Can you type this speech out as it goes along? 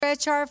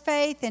stretch our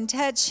faith and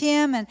touch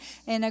Him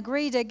and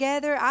agree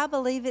together, I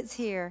believe it's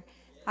here.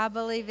 I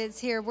believe it's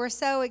here. We're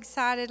so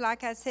excited,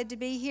 like I said, to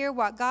be here,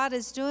 what God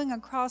is doing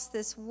across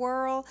this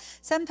world.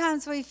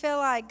 Sometimes we feel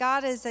like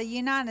God is a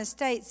United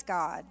States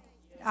God.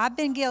 I've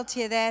been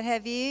guilty of that,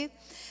 have you?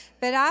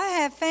 But I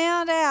have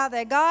found out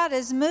that God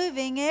is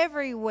moving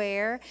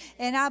everywhere,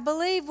 and I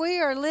believe we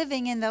are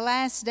living in the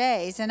last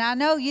days. And I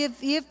know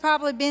you've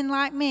probably been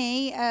like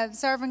me,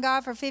 serving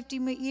God for 50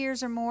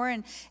 years or more,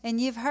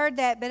 and you've heard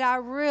that, but I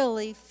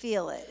really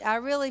feel it. I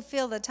really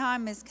feel the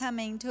time is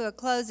coming to a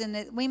close, and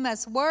that we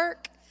must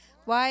work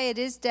while it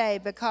is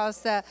day,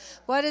 because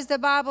what does the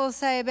Bible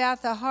say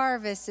about the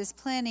harvest is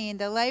plenty, and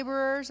the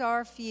laborers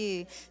are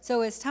few.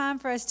 So it's time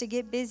for us to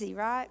get busy,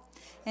 right?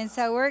 And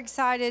so we're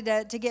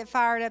excited to get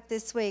fired up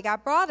this week. I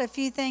brought a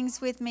few things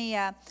with me.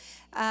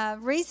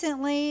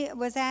 Recently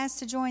was asked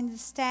to join the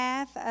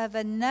staff of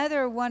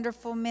another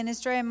wonderful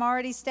ministry. I'm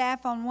already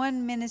staff on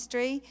one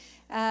ministry,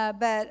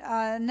 but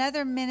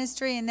another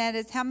ministry, and that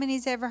is, how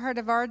many's ever heard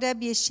of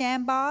R.W.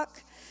 Shambach?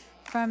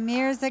 From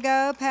years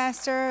ago,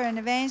 pastor and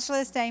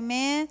evangelist,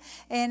 amen.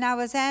 And I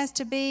was asked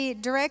to be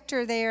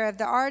director there of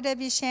the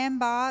R.W.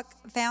 Shambach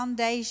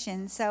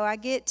Foundation. So I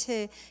get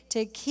to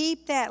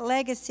keep that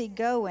legacy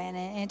going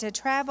and to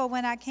travel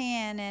when I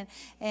can.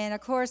 And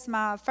of course,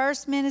 my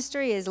first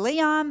ministry is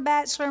Leon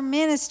Bachelor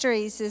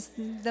Ministries. It's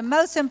the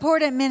most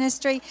important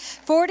ministry.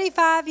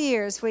 45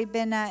 years we've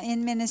been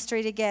in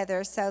ministry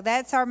together. So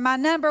that's my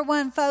number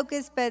one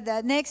focus. But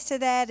next to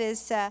that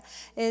is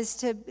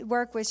to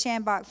work with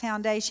Shambach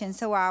Foundation.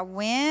 So I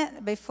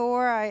went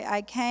before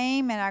I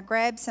came, and I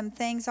grabbed some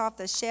things off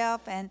the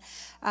shelf, and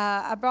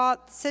I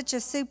brought such a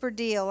super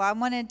deal. I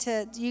wanted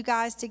you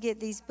guys to get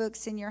these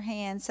books in your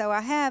hands. So I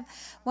have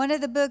one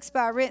of the books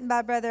written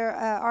by Brother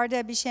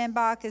R.W.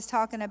 Shambach is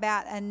talking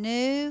about a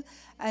new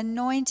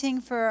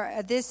anointing for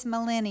this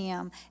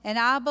millennium. And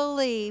I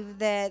believe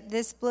that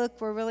this book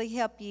will really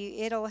help you.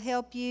 It'll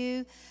help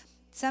you.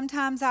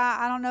 Sometimes,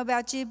 I don't know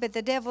about you, but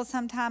the devil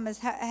sometimes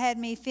has had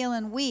me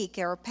feeling weak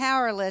or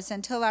powerless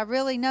until I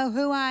really know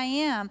who I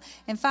am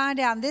and find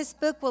out. And this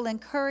book will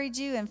encourage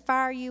you and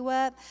fire you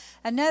up.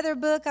 Another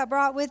book I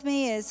brought with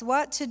me is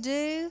What to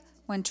Do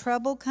When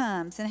Trouble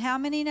Comes. And how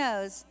many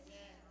knows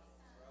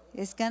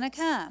it's going to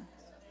come?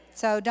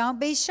 So don't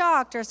be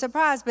shocked or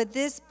surprised, but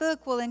this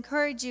book will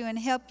encourage you and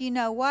help you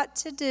know what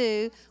to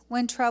do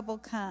when trouble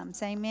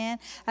comes. Amen.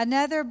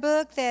 Another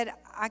book that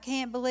I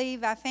can't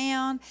believe I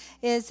found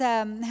is,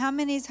 how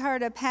many's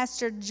heard of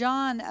Pastor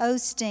John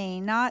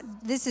Osteen?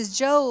 This is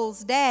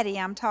Joel's daddy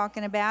I'm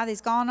talking about.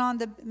 He's gone on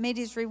to meet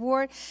his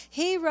reward.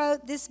 He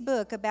wrote this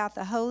book about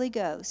the Holy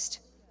Ghost.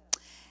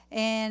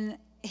 And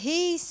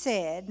he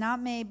said, not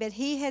me, but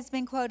he has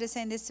been quoted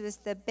saying this was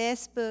the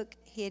best book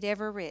he had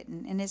ever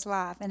written in his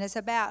life. And it's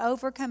about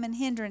overcoming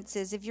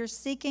hindrances. If you're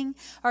seeking,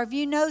 or if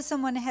you know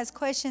someone that has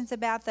questions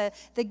about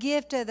the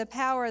gift of the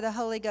power of the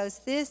Holy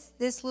Ghost,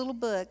 this little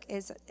book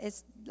is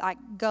like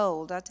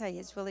gold. I tell you,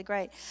 it's really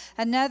great.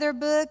 Another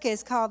book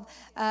is called,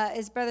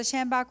 as Brother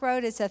Shambach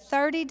wrote, it's a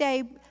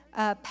 30-day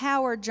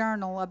power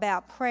journal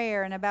about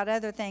prayer and about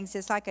other things.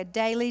 It's like a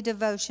daily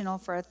devotional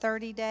for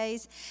 30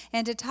 days.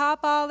 And to top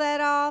all that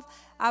off,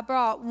 I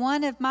brought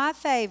one of my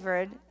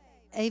favorite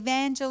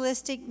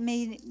evangelistic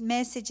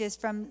messages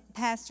from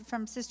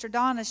Sister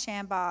Donna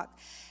Shambach.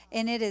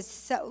 And it is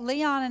so,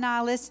 Leon and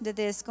I listened to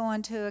this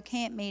going to a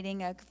camp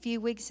meeting a few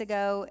weeks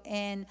ago,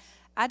 and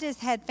I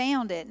just had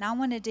found it, and I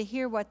wanted to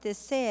hear what this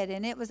said.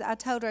 And I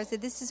told her, I said,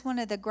 this is one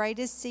of the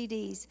greatest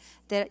CDs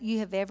that you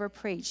have ever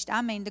preached.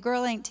 I mean, the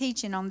girl ain't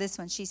teaching on this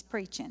one, she's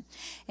preaching.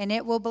 And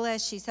it will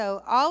bless you.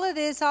 So all of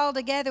this all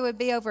together would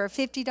be over a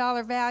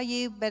 $50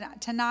 value,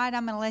 but tonight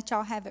I'm going to let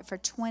y'all have it for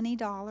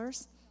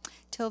 $20.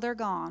 Till they're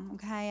gone,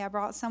 okay? I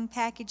brought some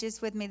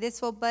packages with me.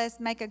 This will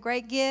make a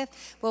great gift,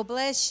 will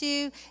bless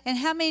you. And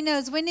how many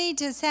knows we need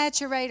to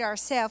saturate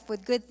ourselves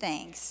with good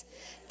things?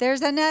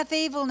 There's enough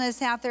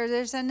evilness out there.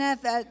 There's enough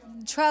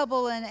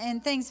trouble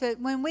and things.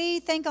 But when we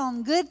think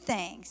on good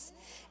things,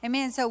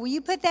 amen. So when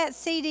you put that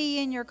CD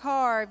in your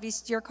car,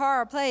 if your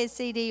car plays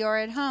CD or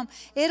at home,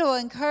 it'll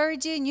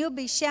encourage you and you'll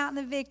be shouting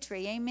the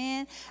victory.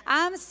 Amen.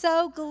 I'm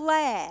so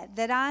glad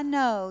that I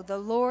know the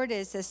Lord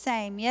is the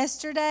same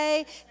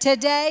yesterday,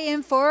 today,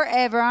 and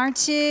forever,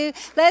 aren't you?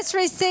 Let's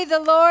receive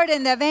the Lord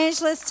and the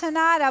evangelist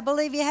tonight. I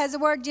believe he has a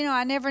word. You know,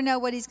 I never know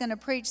what he's going to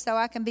preach, so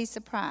I can be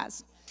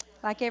surprised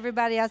like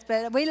everybody else.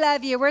 But we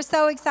love you. We're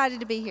so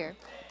excited to be here.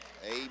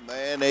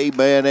 Amen,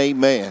 amen,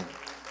 amen.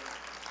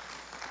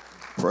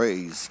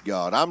 Praise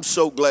God. I'm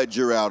so glad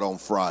you're out on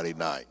Friday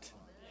night.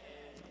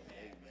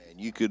 Amen.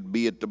 You could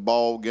be at the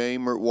ball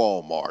game or at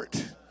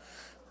Walmart.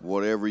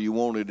 Whatever you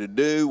wanted to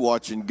do,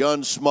 watching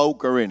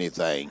Gunsmoke or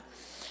anything.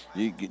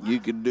 You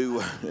could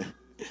do.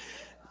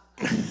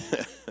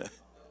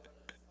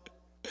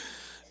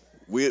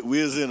 we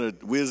was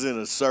in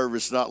a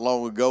service not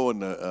long ago,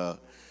 and a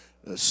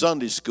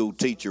Sunday school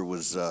teacher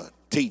was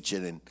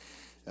teaching, and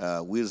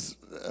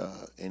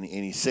and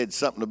he said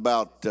something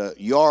about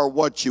you are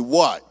what you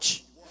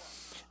watch.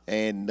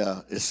 And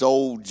this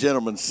old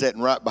gentleman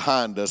sitting right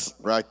behind us,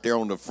 right there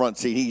on the front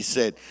seat, he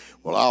said,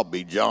 "Well, I'll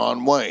be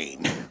John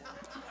Wayne."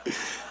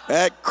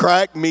 That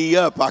cracked me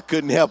up. I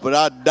couldn't help it.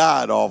 I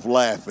died off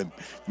laughing.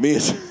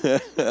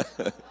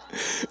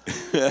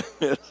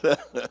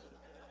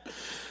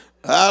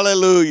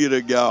 Hallelujah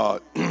to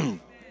God.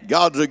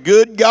 God's a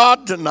good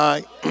God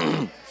tonight.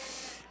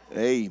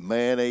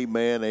 Amen,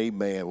 amen,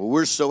 amen. Well,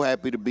 we're so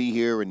happy to be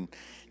here and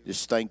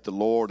just thank the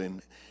Lord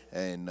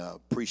and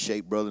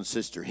appreciate Brother and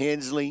Sister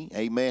Hensley.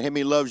 Amen. How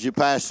many loves you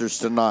pastors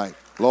tonight?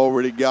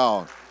 Glory to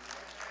God.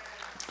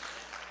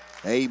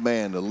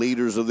 Amen. The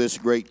leaders of this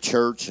great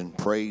church, and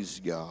praise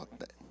God.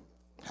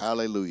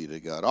 Hallelujah to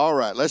God. All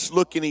right, let's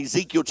look in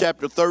Ezekiel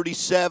chapter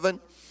 37.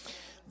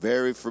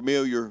 Very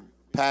familiar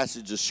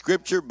passage of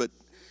Scripture, but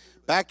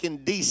back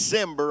in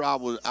December, I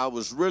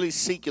was really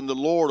seeking the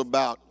Lord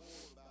about,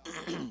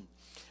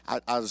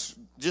 I was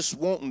just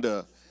wanting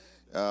to,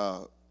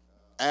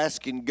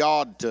 asking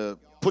God to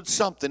put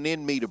something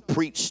in me to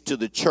preach to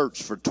the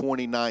church for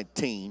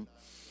 2019.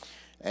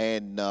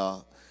 And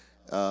the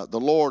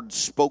Lord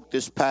spoke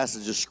this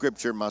passage of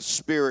Scripture in my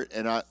spirit,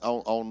 and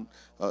on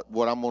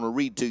what I'm going to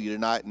read to you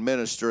tonight and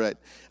minister that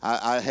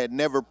I had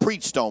never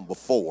preached on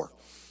before.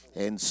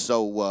 And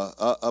so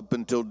up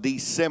until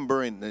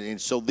December,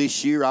 and so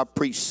this year I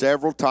preached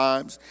several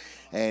times,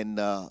 and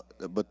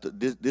but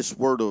this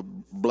word will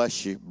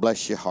bless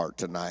your heart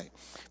tonight.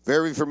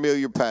 Very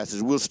familiar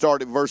passage. We'll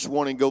start at verse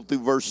 1 and go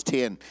through verse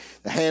 10.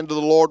 The hand of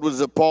the Lord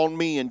was upon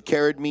me and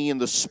carried me in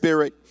the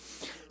spirit,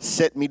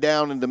 set me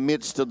down in the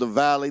midst of the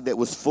valley that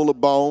was full of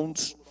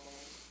bones,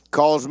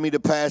 caused me to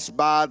pass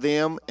by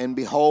them, and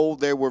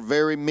behold, there were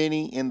very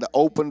many in the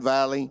open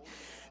valley,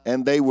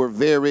 and they were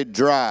very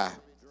dry.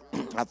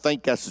 I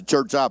think that's the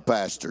church I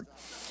pastored.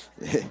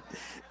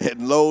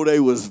 And lo, they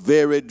was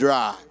very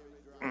dry.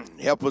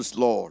 Help us,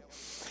 Lord.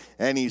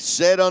 And he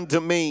said unto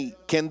me,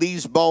 can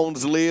these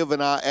bones live?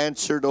 And I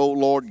answered, O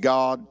Lord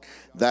God,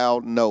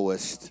 thou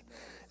knowest.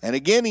 And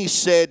again he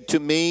said to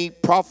me,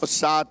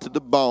 prophesy to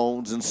the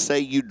bones, and say,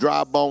 you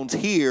dry bones,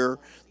 hear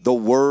the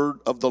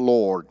word of the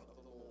Lord.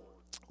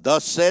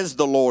 Thus says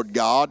the Lord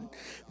God,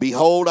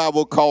 behold, I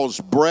will cause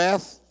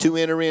breath to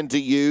enter into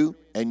you,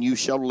 and you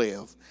shall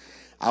live.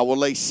 I will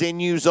lay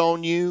sinews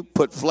on you,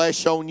 put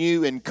flesh on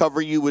you, and cover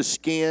you with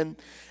skin,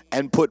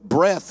 and put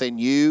breath in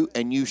you,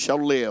 and you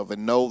shall live,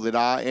 and know that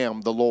I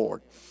am the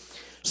Lord.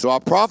 So I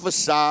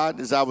prophesied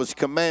as I was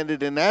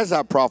commanded, and as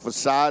I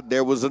prophesied,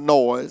 there was a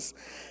noise,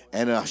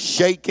 and a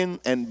shaking,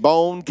 and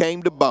bone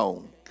came to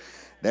bone.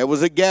 There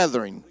was a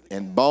gathering,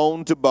 and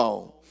bone to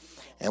bone.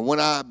 And when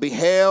I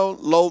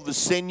beheld, lo, the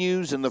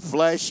sinews and the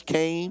flesh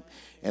came,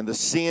 and the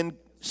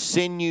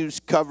sinews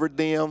covered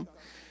them,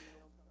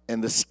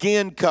 and the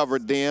skin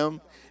covered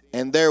them,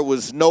 and there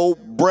was no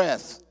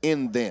breath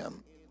in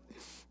them.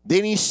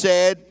 Then he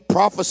said,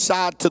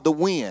 prophesy to the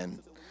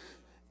wind,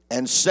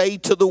 and say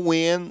to the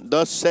wind,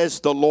 thus says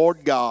the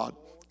Lord God,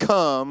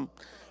 come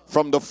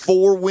from the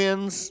four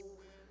winds,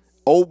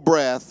 O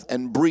breath,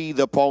 and breathe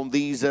upon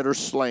these that are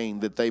slain,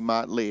 that they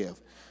might live.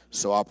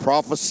 So I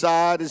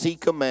prophesied as he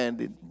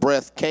commanded.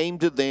 Breath came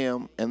to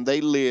them, and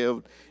they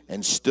lived,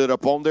 and stood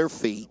up on their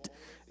feet,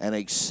 an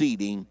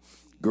exceeding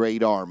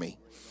great army.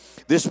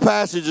 This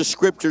passage of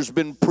Scripture has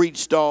been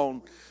preached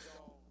on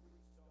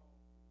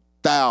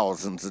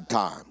thousands of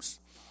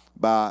times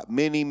by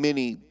many,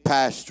 many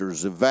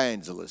pastors,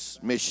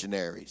 evangelists,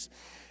 missionaries.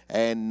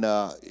 And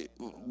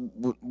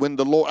when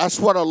the Lord, that's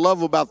what I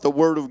love about the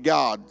Word of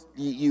God.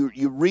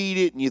 You read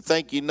it and you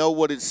think you know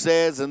what it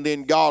says, and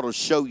then God will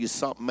show you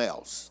something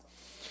else.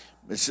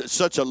 It's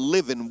such a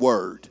living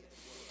Word.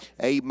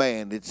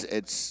 Amen.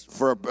 It's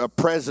for a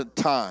present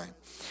time.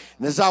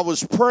 And as I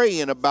was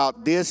praying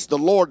about this, the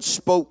Lord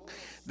spoke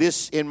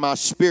this in my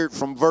spirit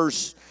from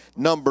verse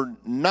number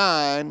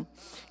 9.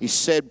 He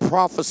said,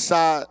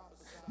 prophesy,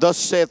 thus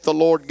saith the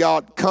Lord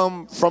God,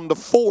 come from the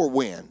four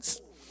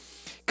winds.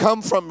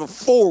 Come from the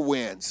four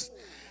winds.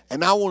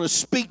 And I want to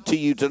speak to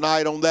you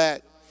tonight on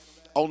that,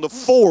 on the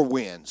four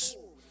winds,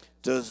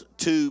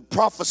 to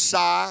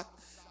prophesy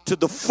to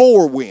the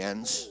four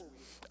winds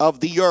of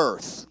the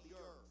earth.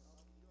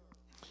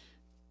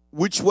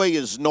 Which way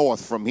is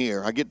north from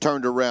here? I get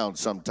turned around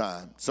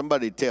sometime.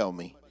 Somebody tell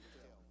me.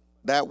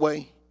 That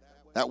way?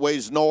 That way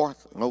is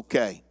north?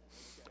 Okay.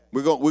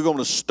 We're going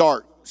to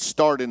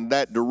start in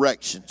that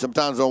direction.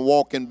 Sometimes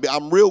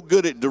I'm real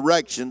good at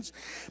directions.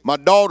 My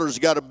daughter's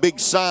got a big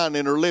sign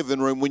in her living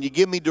room. When you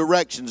give me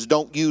directions,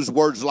 don't use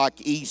words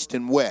like east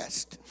and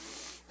west.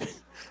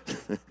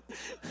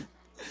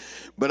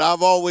 But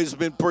I've always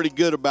been pretty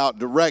good about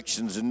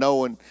directions and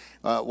knowing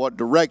what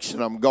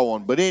direction I'm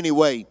going. But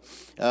anyway,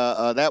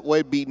 that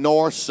way be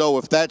north. So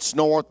if that's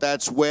north,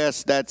 that's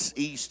west, that's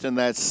east, and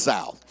that's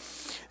south.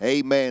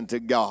 Amen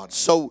to God.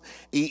 So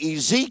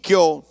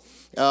Ezekiel,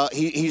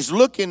 he's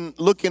looking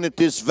at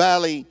this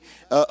valley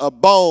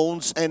of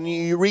bones, and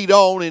you read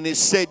on, and it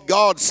said,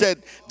 God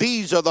said,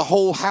 these are the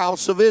whole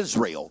house of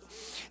Israel.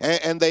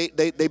 and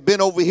they've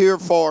been over here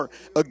for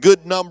a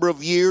good number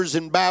of years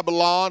in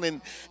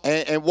Babylon.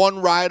 And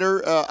one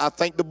writer, I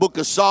think the book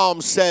of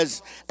Psalms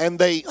says, and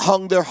they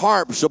hung their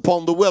harps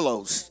upon the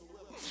willows.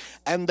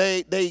 And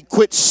they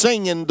quit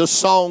singing the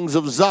songs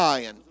of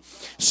Zion.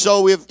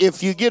 So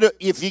if you get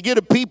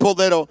a people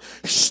that'll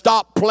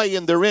stop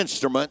playing their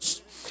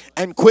instruments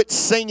and quit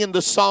singing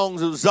the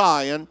songs of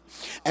Zion,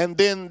 and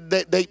then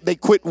they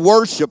quit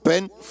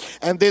worshiping,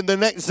 and then the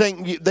next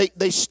thing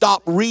they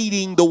stop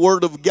reading the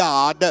Word of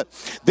God,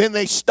 then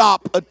they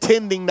stop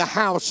attending the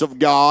house of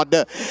God,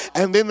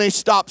 and then they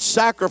stop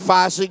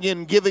sacrificing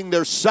and giving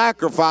their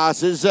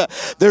sacrifices.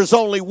 There's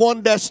only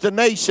one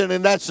destination,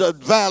 and that's a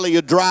valley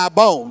of dry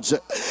bones.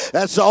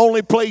 That's the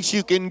only place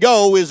you can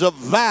go, is a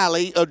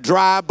valley of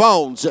dry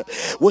bones.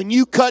 When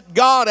you cut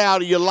God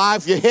out of your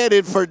life, you're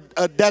headed for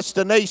a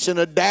destination,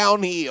 a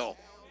downhill.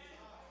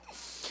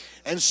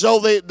 And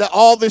so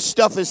all this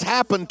stuff has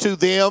happened to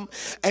them.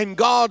 And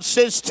God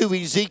says to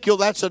Ezekiel,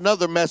 that's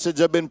another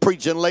message I've been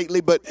preaching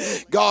lately, but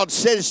God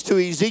says to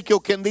Ezekiel,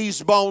 can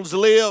these bones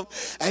live?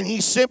 And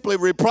he simply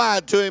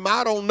replied to him,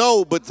 I don't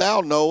know, but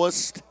thou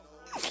knowest.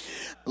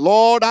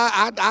 Lord,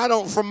 I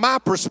don't, from my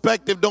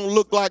perspective, don't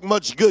look like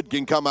much good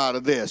can come out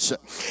of this.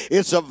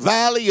 It's a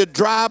valley of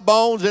dry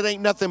bones. It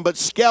ain't nothing but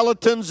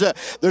skeletons.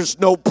 There's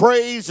no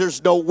praise.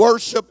 There's no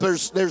worship.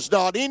 There's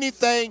not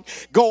anything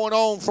going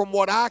on from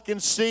what I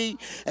can see.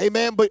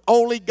 Amen. But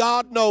only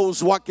God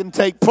knows what can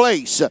take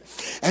place.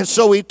 And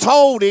so he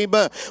told him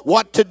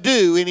what to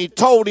do. And he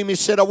told him, he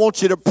said, I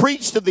want you to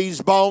preach to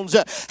these bones.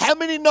 How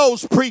many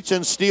knows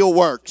preaching still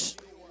works?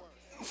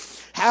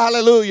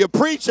 Hallelujah.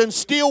 Preaching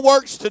still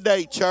works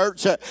today,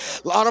 church. A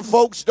lot of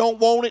folks don't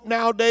want it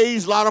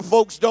nowadays. A lot of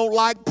folks don't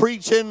like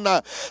preaching.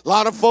 A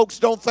lot of folks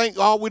don't think,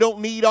 oh, we don't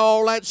need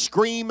all that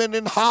screaming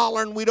and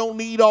hollering. We don't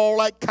need all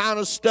that kind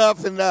of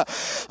stuff. And but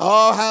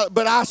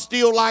I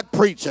still like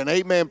preaching.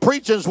 Amen.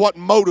 Preaching is what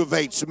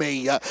motivates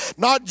me.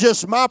 Not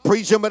just my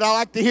preaching, but I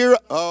like to hear,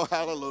 oh,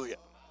 hallelujah.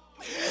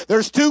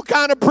 There's two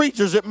kind of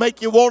preachers that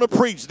make you want to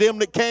preach, them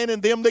that can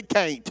and them that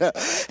can't.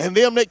 And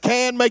them that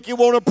can make you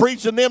want to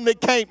preach, and them that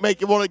can't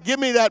make you want to, give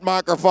me that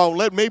microphone,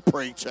 let me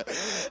preach.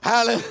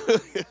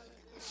 Hallelujah.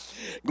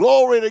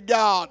 Glory to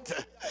God.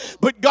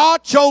 But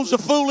God chose the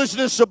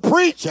foolishness of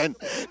preaching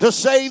to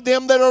save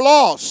them that are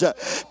lost.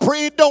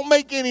 It don't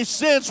make any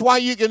sense why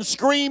you can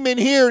scream in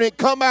here and it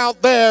come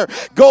out there,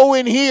 go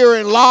in here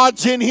and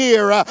lodge in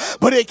here.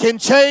 But it can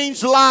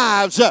change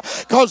lives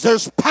because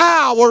there's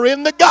power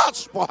in the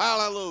gospel.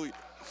 Hallelujah.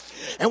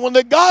 And when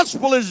the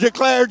gospel is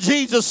declared,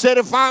 Jesus said,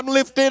 if I'm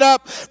lifted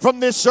up from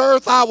this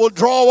earth, I will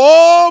draw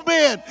all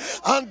men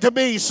unto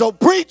me. So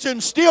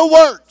preaching still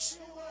works.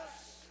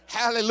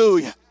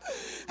 Hallelujah.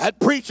 That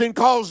preaching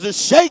caused the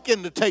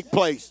shaking to take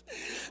place.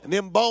 And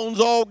them bones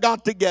all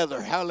got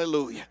together.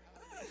 Hallelujah.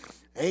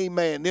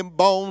 Amen. Them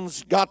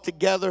bones got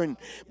together.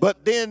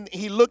 But then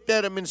he looked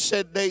at them and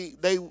said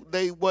they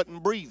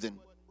wasn't breathing.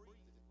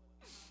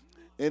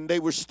 And they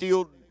were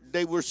still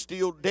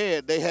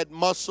dead. They had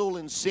muscle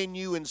and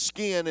sinew and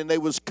skin, and they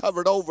was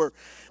covered over,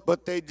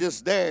 but they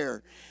just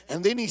there.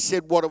 And then he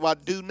said, what do I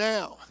do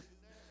now?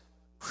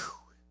 Whew.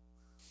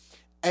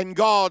 And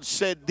God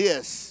said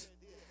this,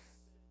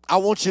 I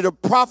want you to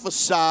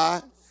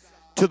prophesy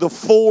to the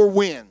four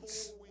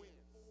winds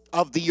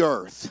of the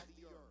earth.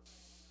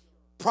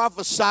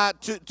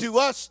 Prophesy to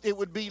us, it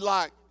would be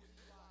like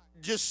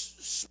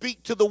just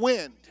speak to the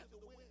wind.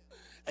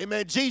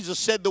 Amen. Jesus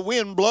said the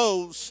wind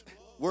blows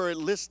where it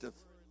listeth,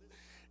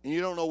 and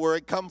you don't know where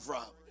it come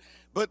from.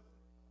 But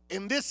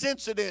in this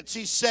incident,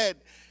 he said,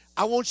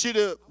 I want you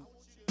to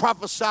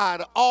prophesy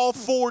to all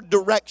four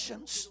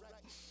directions.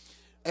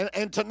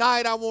 And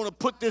tonight I want to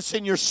put this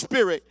in your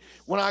spirit.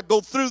 When I go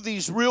through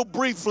these real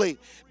briefly,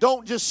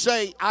 don't just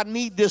say, I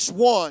need this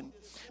one.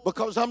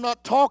 Because I'm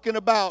not talking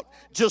about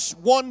just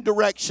one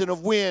direction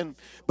of wind,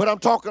 but I'm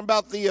talking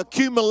about the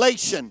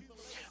accumulation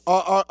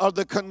or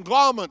the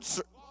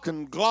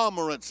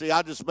conglomerate. See,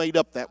 I just made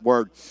up that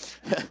word.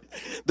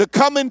 The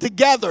coming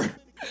together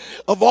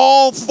of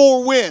all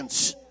four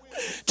winds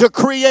to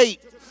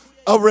create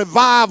a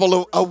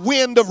revival, a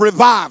wind of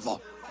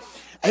revival.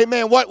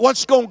 Amen.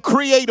 What's going to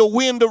create a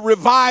wind of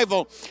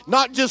revival?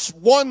 Not just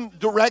one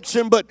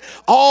direction, but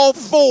all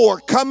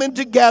four coming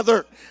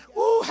together.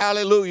 Woo,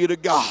 hallelujah to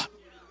God.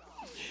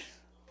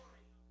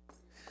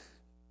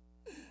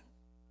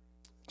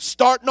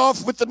 Starting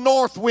off with the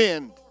north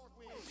wind.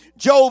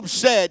 Job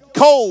said,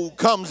 cold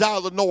comes out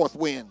of the north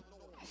wind.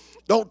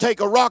 Don't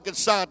take a rocket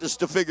scientist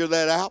to figure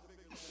that out.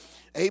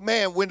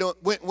 Amen.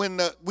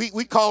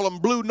 We call them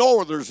blue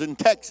northers in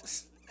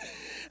Texas.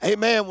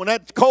 Amen. When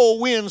that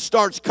cold wind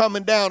starts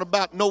coming down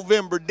about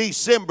November,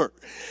 December,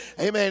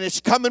 amen,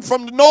 it's coming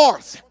from the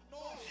north.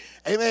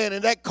 Amen.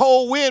 And that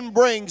cold wind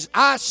brings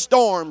ice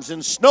storms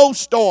and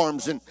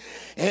snowstorms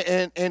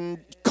and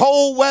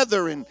cold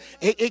weather, and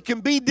it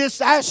can be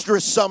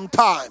disastrous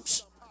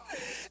sometimes.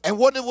 And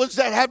what does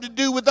that have to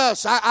do with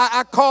us?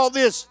 I call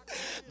this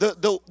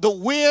the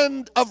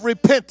wind of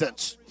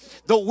repentance,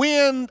 the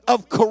wind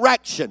of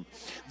correction,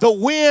 the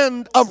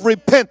wind of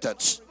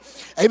repentance.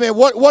 Amen.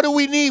 What do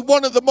we need?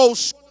 One of the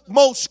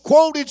most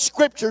quoted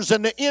scriptures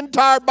in the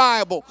entire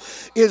Bible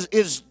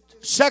is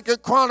 2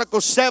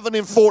 Chronicles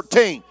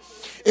 7:14.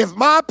 If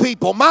my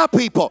people,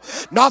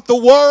 not the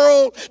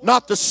world,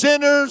 not the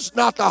sinners,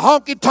 not the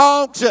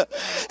honky-tonks,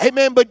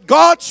 amen, but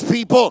God's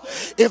people,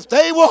 if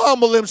they will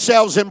humble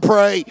themselves and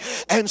pray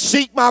and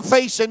seek my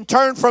face and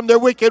turn from their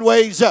wicked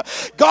ways,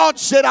 God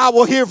said, I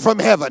will hear from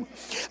heaven.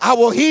 I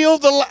will heal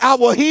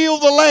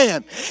the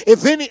land.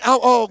 If any,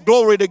 oh,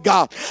 glory to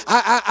God.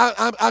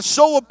 I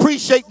so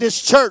appreciate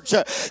this church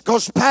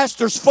because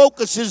pastors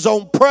focuses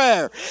on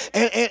prayer.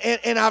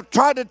 And I've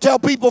tried to tell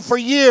people for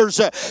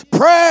years,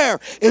 prayer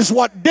is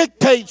what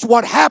dictates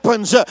what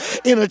happens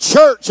in a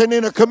church and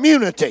in a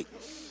community.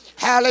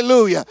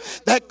 Hallelujah.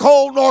 That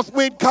cold north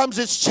wind comes,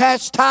 it's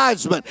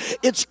chastisement,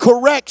 it's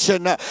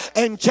correction.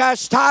 And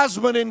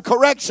chastisement and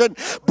correction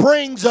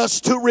brings us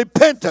to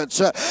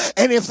repentance.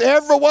 And if there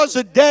ever was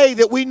a day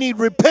that we need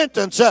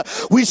repentance,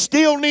 we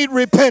still need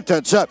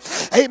repentance.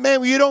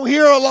 Amen. You don't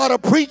hear a lot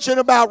of preaching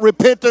about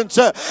repentance.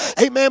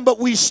 Amen. But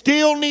we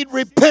still need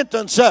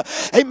repentance.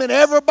 Amen.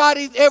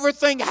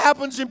 Everything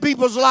happens in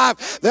people's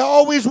life. They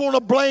always want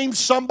to blame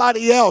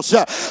somebody else.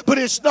 But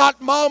it's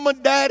not mama,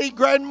 daddy,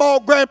 grandma,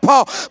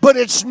 grandpa, but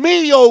it's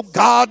me, oh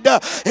God.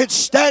 It's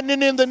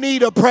standing in the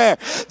need of prayer.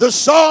 The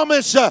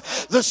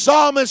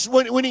psalmist,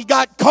 when he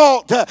got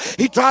caught,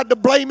 he tried to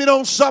blame it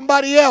on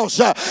somebody else.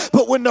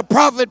 But when the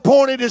prophet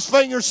pointed his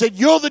finger and said,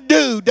 you're the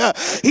dude,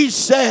 he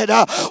said,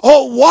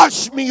 oh,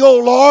 wash me, oh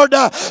Lord,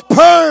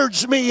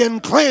 purge me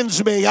and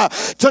cleanse me.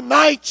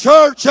 Tonight,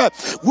 church,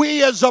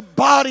 we as a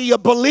body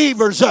of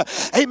believers,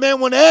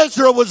 amen, when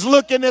Ezra was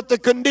looking at the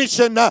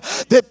condition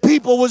that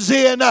people was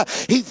in,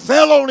 he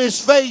fell on his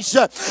face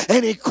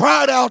and he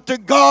cried out to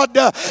God,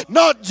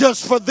 not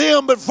just for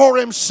them, but for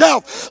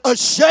himself,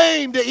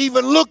 ashamed to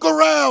even look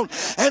around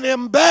and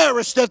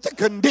embarrassed at the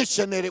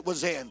condition that it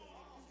was in.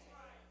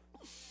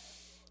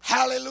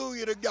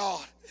 Hallelujah to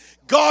God.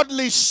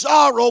 Godly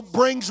sorrow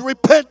brings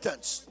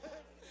repentance.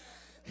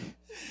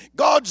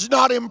 God's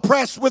not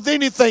impressed with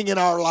anything in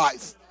our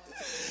life.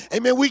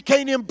 Amen. We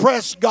can't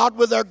impress God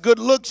with our good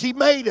looks. He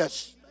made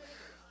us.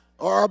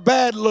 Or our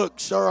bad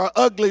looks, or our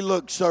ugly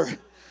looks, or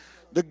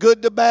the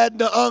good, the bad,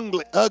 and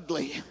the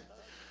ugly.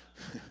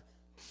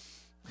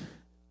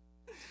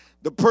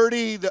 The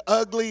pretty, the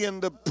ugly,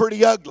 and the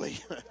pretty ugly.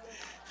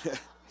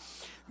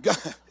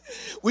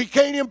 We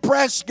can't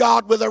impress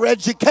God with our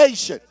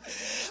education,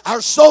 our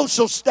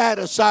social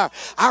status, our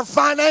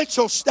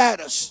financial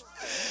status.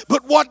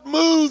 But what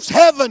moves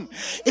heaven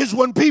is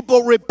when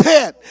people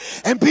repent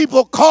and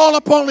people call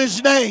upon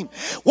his name.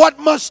 What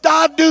must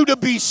I do to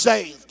be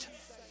saved?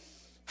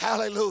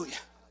 Hallelujah.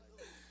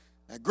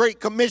 The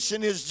Great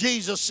Commission is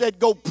Jesus said,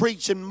 go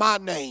preach in my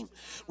name.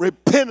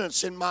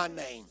 Repentance in my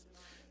name.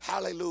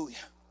 Hallelujah.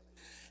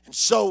 And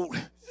so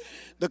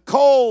the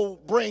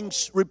cold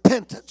brings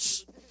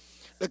repentance.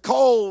 The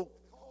cold,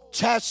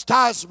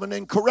 chastisement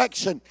and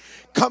correction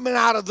coming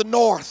out of the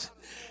north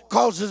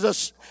causes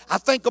us, I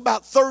think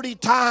about 30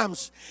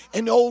 times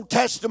in the Old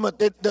Testament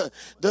that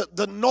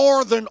the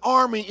northern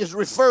army is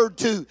referred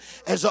to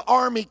as an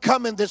army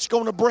coming that's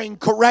going to bring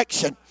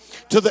correction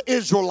to the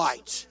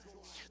Israelites.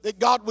 That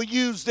God will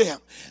use them.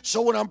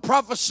 So when I'm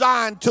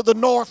prophesying to the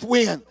north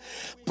wind,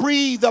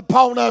 breathe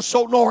upon us,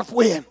 O north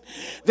wind,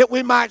 that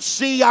we might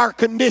see our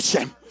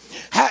condition.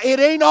 It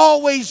ain't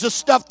always the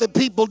stuff that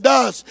people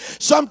does.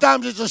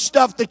 Sometimes it's the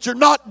stuff that you're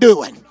not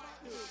doing.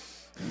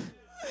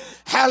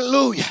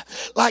 Hallelujah.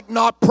 Like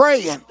not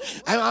praying.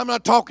 And I'm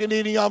not talking to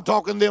any, I'm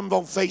talking to them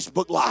on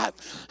Facebook Live.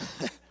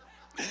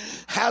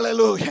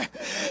 Hallelujah.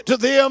 To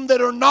them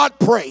that are not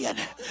praying.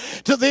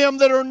 To them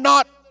that are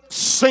not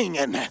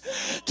singing,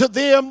 to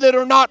them that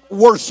are not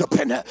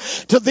worshiping,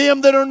 to them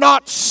that are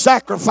not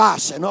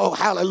sacrificing. Oh,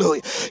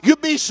 hallelujah.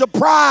 You'd be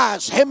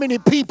surprised how many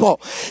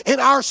people in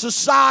our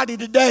society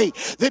today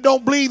that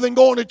don't believe in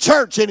going to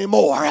church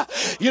anymore.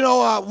 You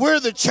know, we're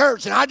the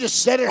church and I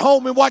just sit at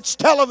home and watch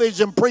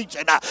television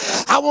preaching.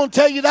 I want to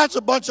tell you that's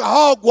a bunch of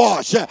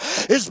hogwash.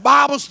 His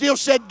Bible still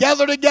said,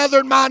 gather together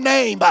in my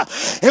name.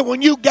 And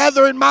when you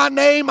gather in my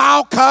name,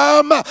 I'll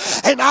come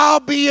and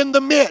I'll be in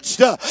the midst.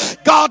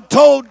 God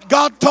told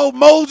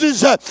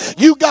Moses,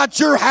 you got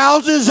your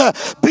houses,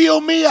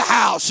 build me a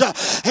house,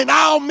 and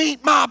I'll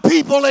meet my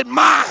people at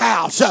my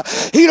house.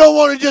 He don't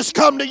want to just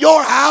come to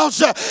your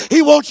house.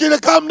 He wants you to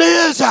come to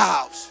his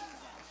house.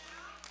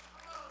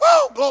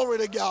 Woo, glory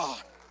to God.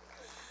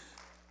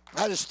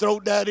 I just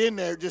throwed that in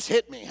there. It just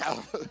hit me.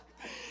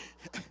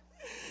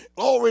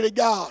 Glory to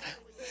God.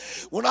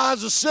 When I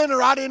was a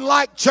sinner, I didn't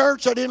like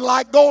church. I didn't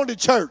like going to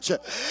church.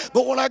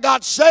 But when I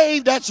got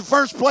saved, that's the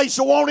first place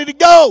I wanted to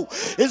go,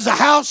 is the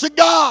house of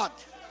God.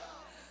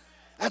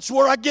 That's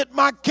where I get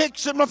my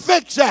kicks and my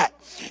fix at,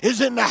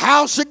 is in the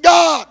house of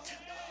God.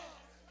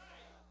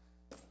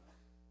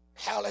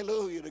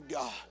 Hallelujah to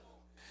God.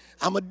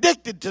 I'm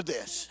addicted to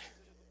this.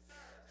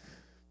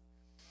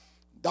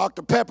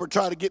 Dr. Pepper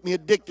tried to get me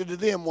addicted to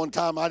them one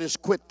time. I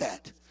just quit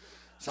that.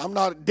 So I'm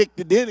not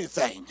addicted to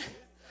anything.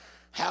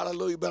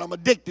 Hallelujah. But I'm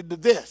addicted to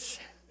this.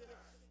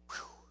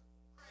 Whew.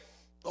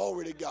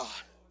 Glory to God.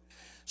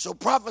 So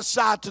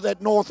prophesy to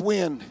that north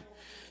wind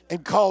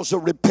and cause a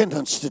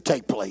repentance to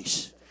take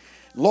place.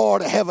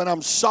 Lord of heaven,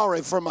 I'm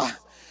sorry for my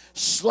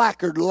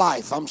slackered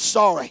life. I'm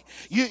sorry.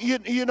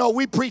 You know,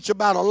 we preach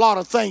about a lot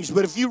of things,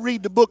 but if you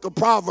read the book of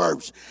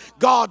Proverbs,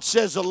 God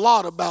says a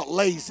lot about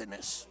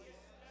laziness.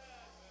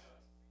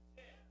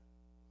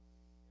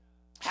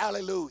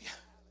 Hallelujah.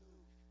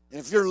 And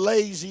if you're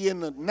lazy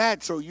in the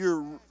natural,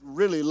 you're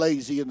really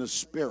lazy in the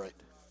spirit.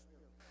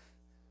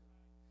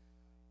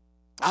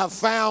 I've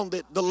found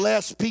that the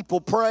less people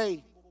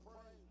pray,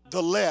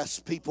 the less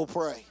people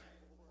pray.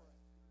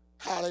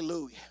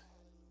 Hallelujah.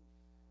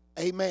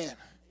 Amen.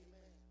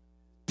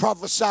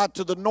 Prophesy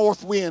to the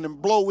north wind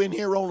and blow in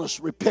here on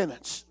us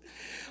repentance.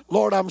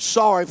 Lord, I'm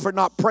sorry for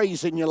not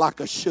praising you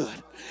like I should.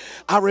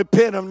 I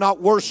repent of not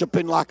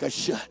worshiping like I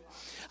should.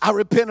 I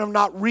repent of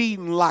not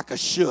reading like I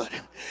should.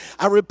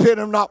 I repent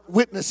of not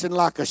witnessing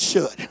like I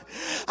should.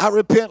 I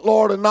repent,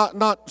 Lord, of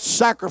not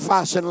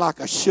sacrificing like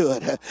I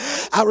should.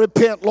 I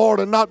repent, Lord,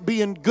 of not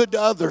being good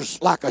to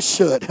others like I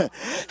should.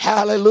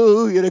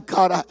 Hallelujah to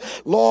God.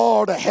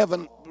 Lord of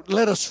heaven,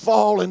 let us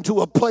fall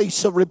into a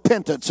place of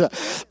repentance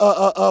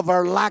of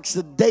our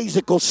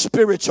lackadaisical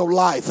spiritual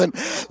life. And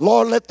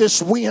Lord, let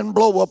this wind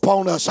blow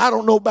upon us. I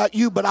don't know about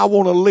you, but I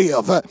want to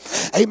live.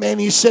 Amen.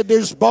 He said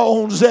there's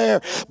bones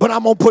there, but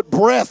I'm going to put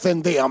breath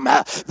in them.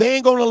 They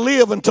ain't going to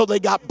live until they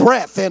got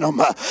breath in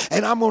them.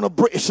 And I'm going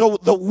to, so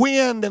the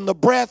wind and the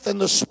breath and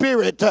the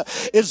spirit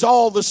is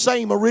all the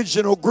same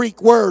original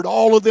Greek word.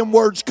 All of them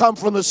words come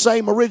from the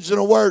same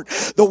original word.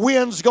 The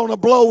wind's going to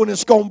blow and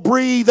it's going to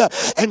breathe,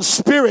 and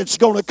spirit's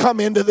going to come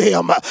into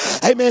them.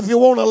 Amen. If you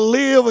want to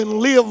live and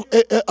live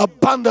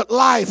abundant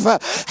life,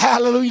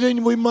 hallelujah,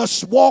 then we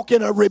must walk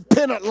in a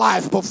repentant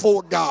life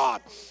before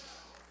God.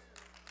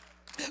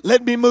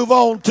 Let me move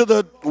on to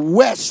the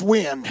west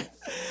wind.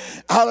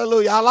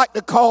 Hallelujah. I like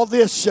to call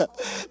this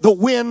the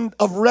wind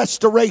of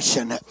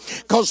restoration,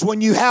 because when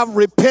you have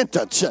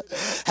repentance,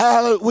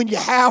 when you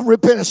have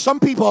repentance, some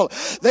people,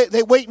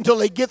 they wait until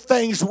they get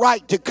things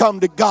right to come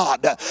to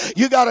God.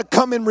 You got to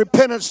come in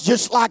repentance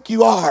just like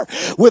you are,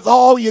 with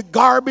all your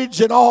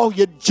garbage and all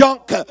your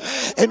junk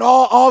and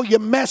all your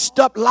messed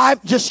up life.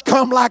 Just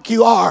come like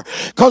you are,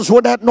 because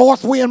when that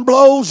north wind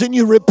blows and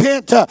you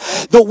repent,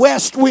 the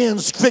west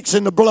wind's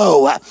fixing to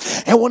blow.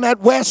 And when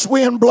that west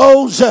wind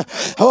blows,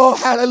 oh,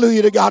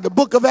 hallelujah to God. The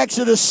book of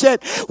Exodus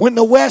said when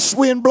the west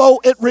wind blew,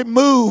 it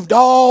removed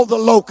all the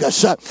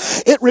locusts.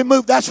 It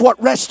removed, that's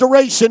what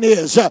restoration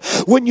is.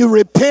 When you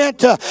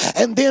repent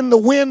and then the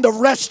wind of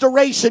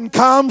restoration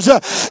comes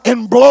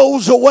and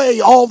blows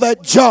away all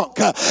that junk,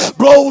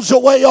 blows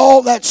away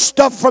all that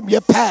stuff from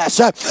your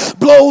past,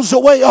 blows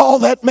away all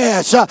that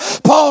mess.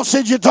 Paul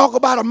said, you talk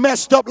about a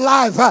messed up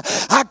life.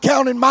 I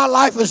counted my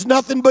life as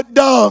nothing but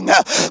dung,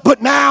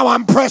 but now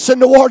I'm pressing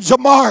towards the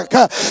mark,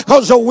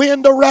 because the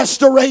wind of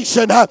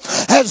restoration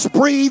has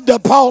breathed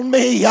upon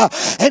me,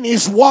 and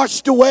he's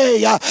washed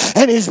away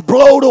and he's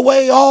blowed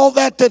away all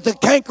that the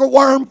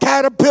cankerworm,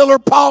 caterpillar,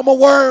 palmer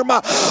worm,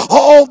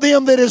 all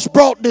them that has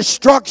brought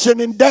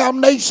destruction and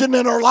damnation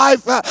in our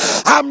life.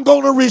 I'm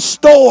going to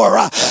restore.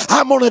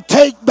 I'm going to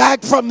take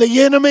back from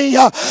the enemy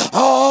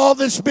all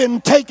that's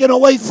been taken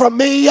away from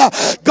me.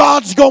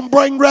 God's going to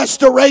bring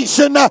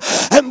restoration,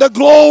 and the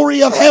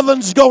glory of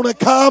heaven's going to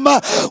come.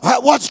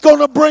 What's going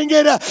to bring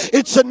it?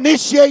 It's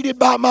initiated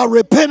by my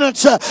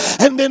repentance,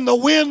 and then the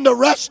wind of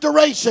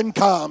restoration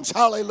comes.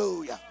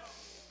 Hallelujah.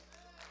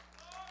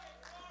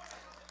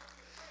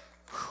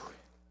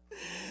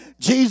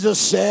 Jesus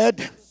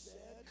said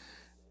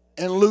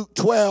in Luke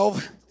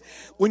 12,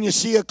 when you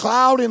see a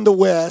cloud in the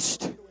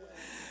west,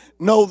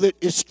 know that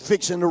it's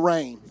fixing to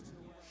rain.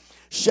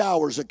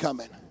 Showers are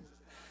coming.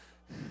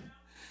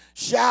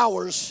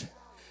 Showers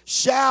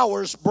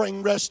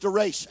bring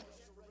restoration.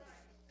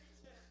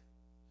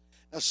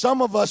 Now,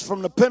 some of us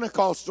from the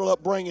Pentecostal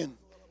upbringing,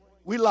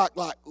 we like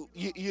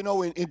you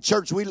know, in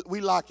church, we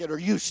like it, or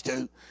used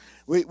to.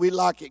 We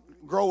like it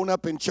growing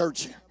up in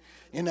church,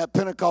 in that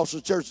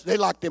Pentecostal church. They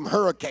like them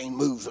hurricane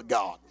moves of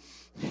God.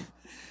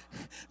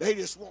 They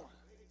just want.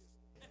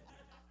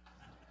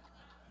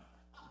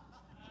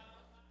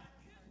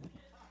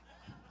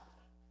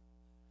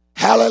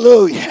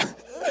 Hallelujah.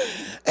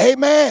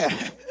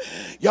 Amen.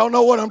 Y'all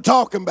know what I'm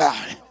talking about.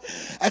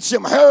 That's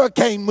some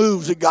hurricane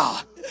moves of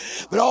God.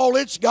 But all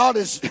it's got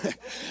is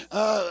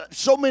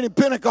so many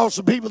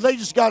Pentecostal people, they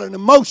just got an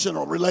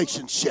emotional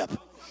relationship.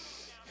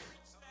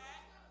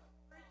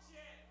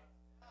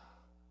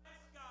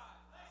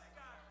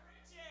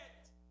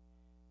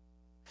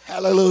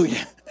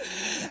 Hallelujah.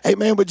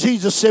 Amen. But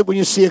Jesus said when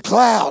you see a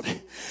cloud,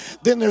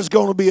 then there's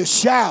going to be a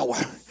shower.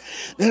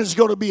 Then there's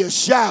going to be a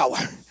shower.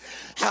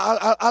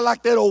 I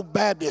like that old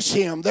Baptist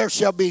hymn. There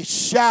shall be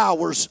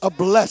showers of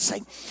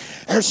blessing.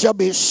 There shall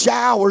be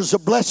showers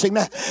of blessing.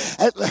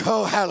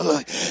 Oh,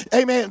 hallelujah.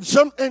 Amen.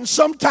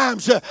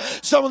 Sometimes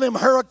some of them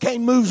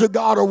hurricane moves of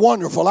God are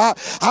wonderful.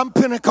 I'm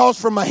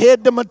Pentecost from my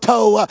head to my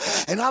toe,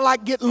 and I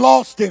like getting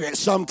lost in it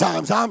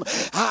sometimes.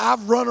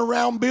 I've run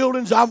around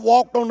buildings. I've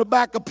walked on the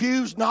back of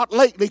pews. Not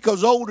lately,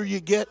 because older you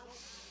get.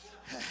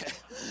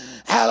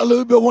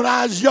 Hallelujah. But when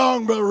I was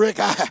young, Brother Rick,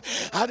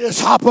 I just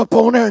hop up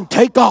on there and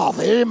take off.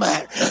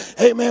 Amen.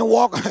 Amen.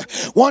 Walk.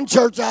 One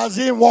church I was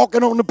in,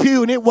 walking on the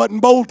pew, and it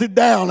wasn't bolted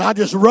down. I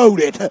just rode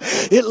it.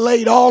 It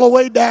laid all the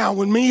way down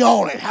with me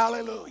on it.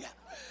 Hallelujah.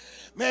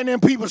 Man, then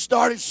people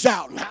started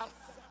shouting.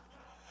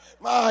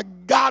 My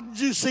God,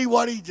 did you see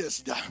what he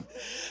just done?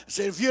 I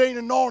said, if you ain't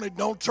anointed,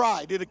 don't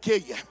try it. It'll kill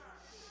you.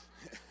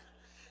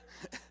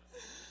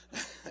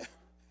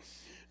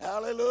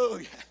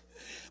 Hallelujah.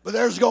 But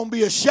there's going to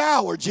be a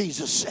shower,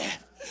 Jesus said.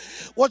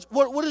 What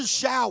does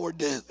shower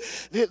do?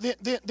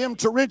 Them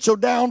torrential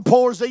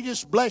downpours, they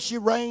just bless you,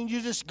 rain. You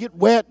just get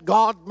wet.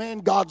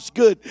 God's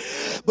good.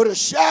 But a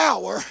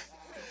shower,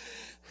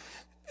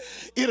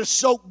 it'll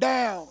soak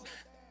down.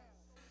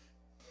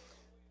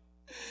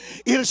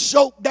 It'll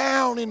soak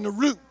down in the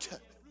root.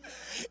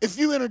 If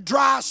you're in a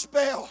dry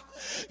spell,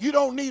 you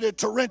don't need a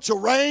torrential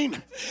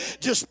rain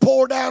just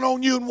pour down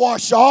on you and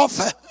wash off.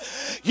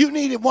 You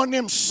needed one of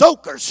them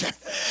soakers,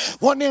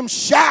 one of them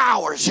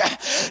showers.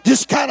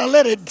 Just kind of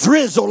let it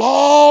drizzle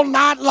all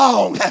night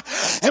long.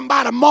 And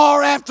by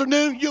tomorrow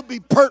afternoon, you'll be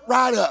pert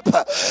right up.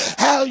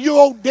 Hallelujah, your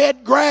old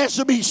dead grass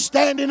will be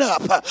standing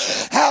up.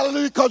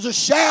 Hallelujah, because the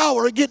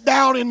shower will get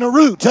down in the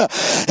root.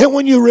 And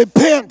when you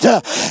repent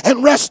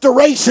and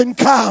restoration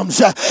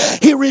comes,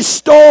 he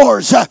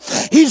restores.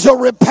 He's a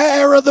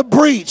repairer of the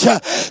breach.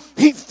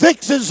 He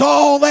fixes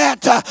all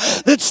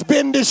that's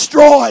been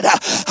destroyed.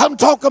 I'm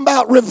talking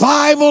about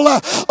revival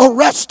or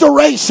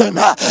restoration.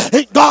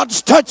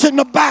 God's touching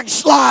the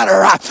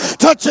backslider,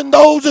 touching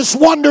those that's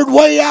wandered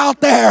way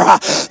out there,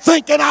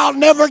 thinking I'll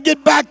never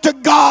get back to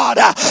God.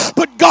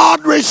 But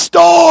God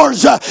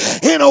restores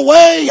in a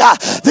way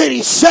that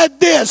he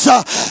said this,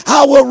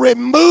 I will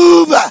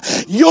remove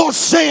your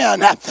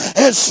sin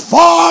as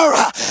far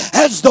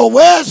as the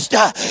west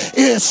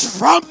is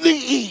from the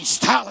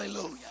east.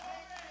 Hallelujah.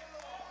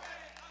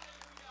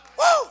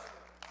 Woo.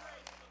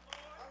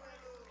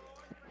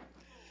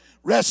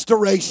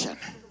 Restoration.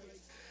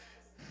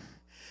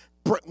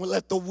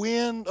 Let the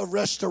wind of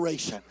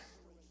restoration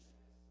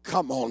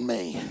come on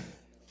me.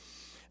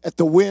 Let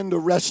the wind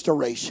of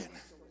restoration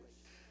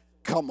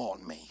come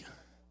on me.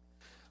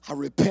 I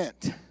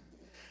repent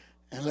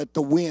and let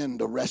the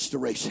wind of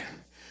restoration.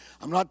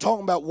 I'm not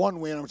talking about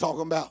one wind. I'm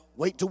talking about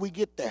wait till we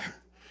get there.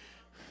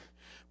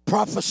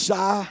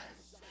 Prophesy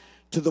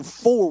to the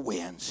four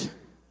winds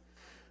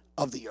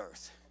of the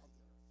earth.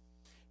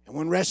 And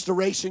when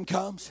restoration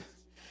comes,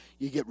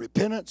 you get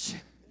repentance,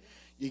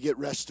 you get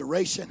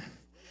restoration,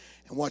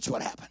 and watch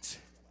what happens.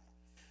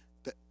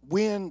 The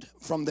wind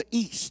from the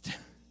east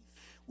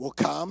will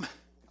come,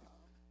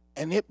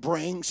 and it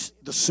brings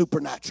the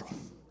supernatural.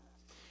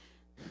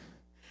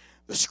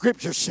 The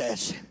scripture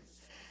says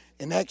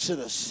in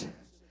Exodus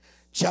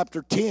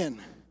chapter 10,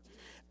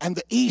 and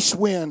the east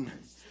wind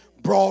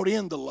brought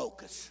in the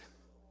locusts.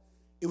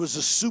 It was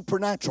a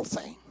supernatural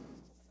thing.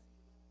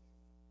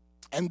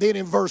 And then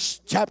in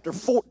chapter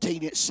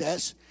 14 it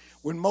says,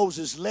 when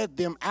Moses led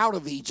them out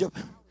of Egypt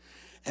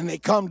and they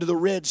come to the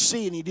Red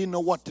Sea and he didn't know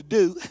what to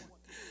do,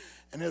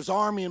 and there's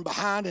army in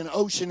behind and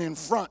ocean in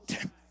front.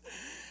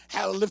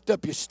 How to lift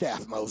up your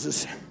staff,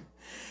 Moses.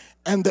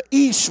 And the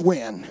east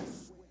wind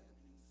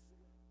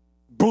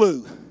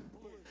blew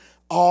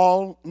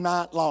all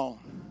night long.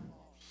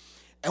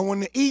 And when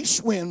the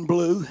east wind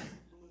blew,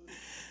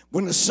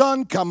 when the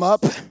sun come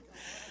up,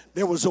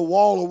 there was a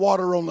wall of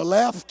water on the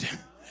left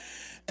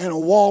and a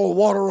wall of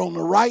water on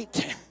the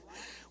right.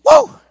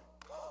 Whoa!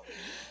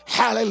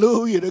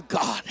 Hallelujah to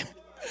God.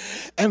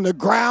 And the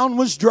ground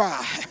was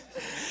dry.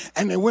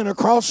 And they went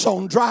across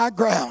on dry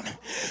ground.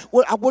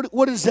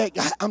 What is that?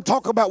 I'm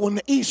talking about when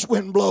the east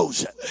wind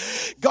blows.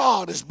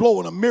 God is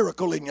blowing a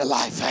miracle in your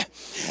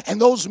life.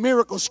 And those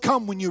miracles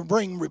come when you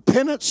bring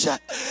repentance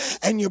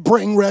and you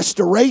bring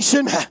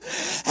restoration.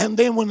 And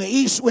then when the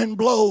east wind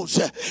blows,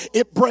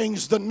 it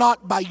brings the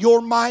not by your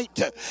might,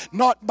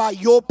 not by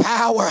your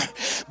power,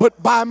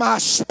 but by my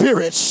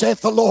spirit,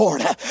 saith the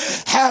Lord.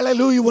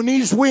 Hallelujah. When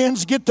these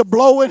winds get to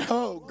blowing,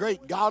 oh,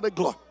 great God of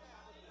glory.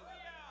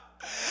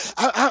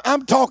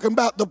 I'm talking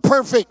about the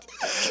perfect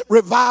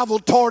revival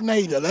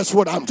tornado. That's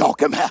what I'm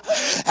talking about.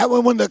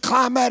 And when the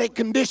climatic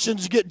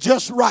conditions get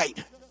just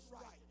right,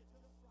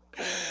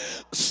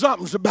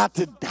 something's about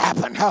to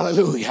happen.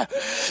 Hallelujah.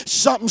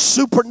 Something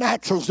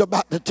supernatural's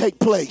about to take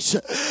place.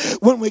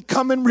 When we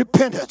come in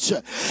repentance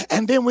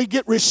and then we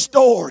get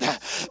restored,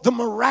 the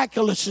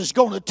miraculous is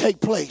going to take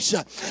place.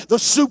 The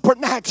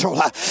supernatural,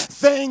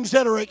 things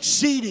that are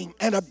exceeding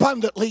and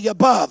abundantly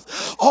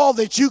above all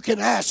that you can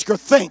ask or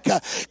think.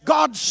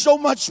 God's so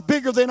much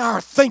bigger than our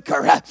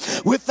thinker.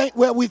 We'll think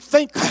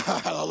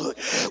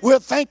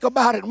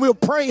about it and we'll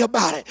pray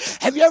about it.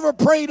 Have you ever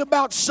prayed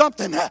about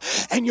something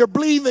and you're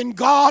believing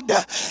God,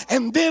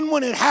 and then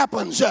when it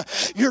happens,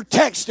 you're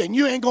texting,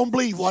 you ain't gonna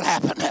believe what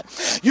happened.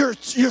 You're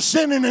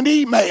sending an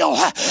email,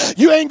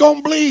 you ain't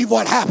gonna believe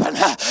what happened.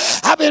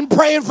 I've been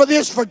praying for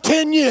this for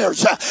 10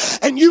 years,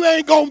 and you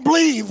ain't going to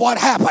believe what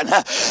happened.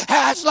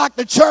 It's like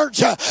the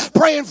church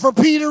praying for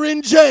Peter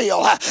in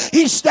jail.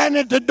 He's standing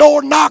at the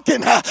door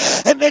knocking,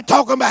 and they're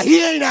talking about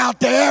he ain't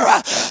out there.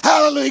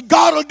 Hallelujah.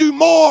 God will do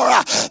more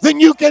than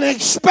you can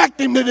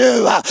expect him to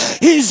do.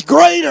 He's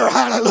greater.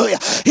 Hallelujah.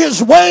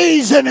 His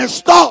ways and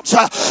his thoughts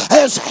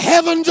as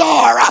heavens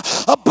are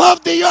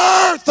above the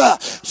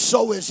earth,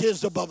 so is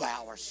his above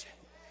ours.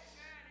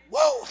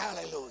 Whoa,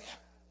 hallelujah.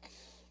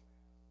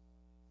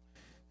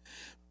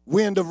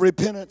 Wind of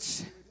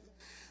repentance,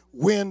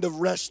 wind of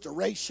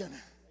restoration,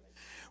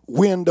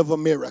 wind of a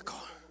miracle.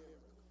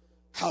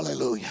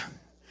 Hallelujah.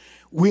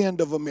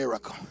 Wind of a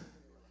miracle.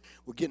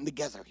 We're getting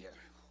together here.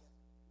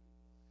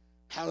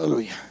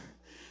 Hallelujah.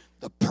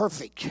 The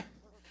perfect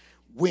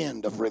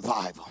wind of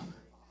revival.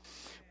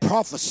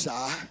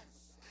 Prophesy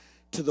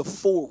to the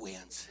four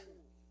winds.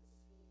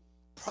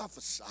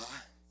 Prophesy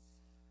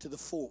to the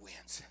four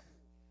winds.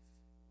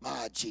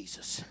 My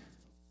Jesus.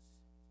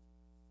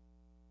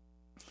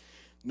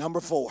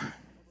 Number 4.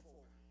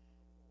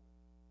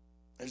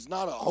 There's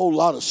not a whole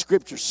lot of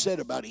scripture said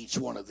about each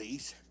one of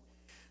these.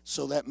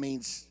 So that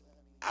means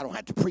I don't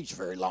have to preach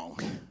very long.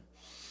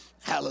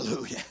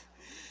 Hallelujah.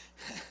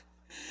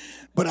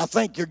 But I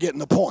think you're getting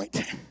the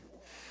point.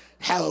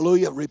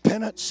 Hallelujah.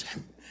 Repentance,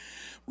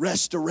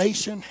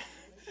 restoration,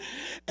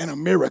 and a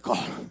miracle.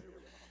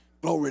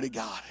 Glory to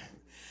God.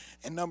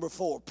 And number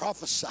 4,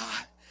 prophesy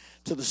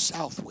to the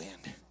south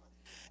wind.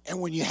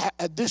 And when you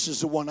this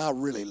is the one I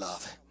really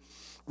love.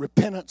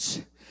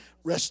 Repentance,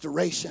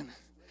 restoration,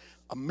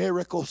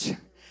 miracles,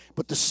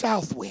 but the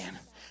south wind.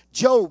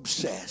 Job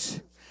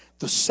says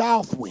the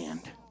south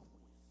wind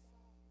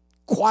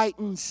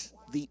quietens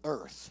the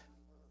earth.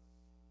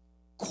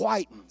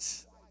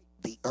 Quietens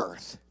the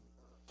earth.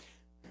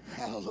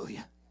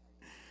 Hallelujah.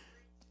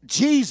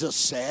 Jesus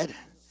said,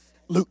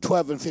 Luke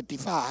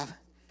 12:55,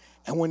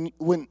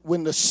 and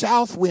when the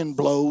south wind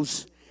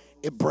blows,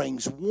 it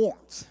brings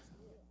warmth.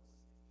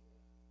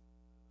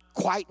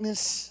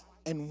 Quietness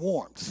and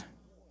warmth.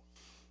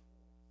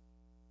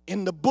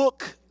 In the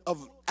book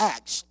of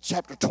Acts,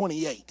 chapter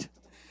 28,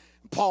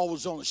 Paul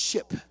was on a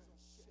ship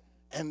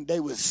and they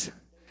was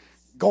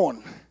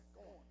going.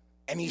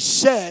 And he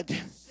said,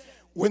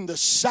 when the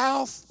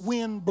south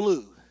wind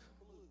blew,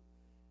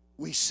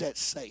 we set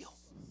sail.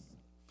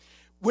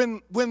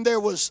 When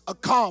there was a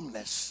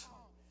calmness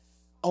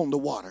on the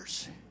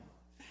waters.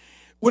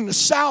 When the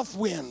south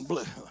wind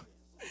blew.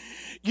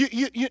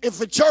 If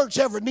the church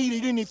ever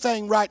needed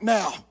anything right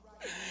now,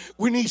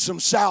 we need some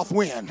south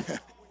wind.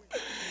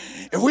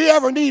 If we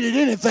ever needed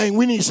anything,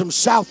 we need some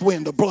south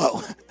wind to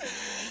blow.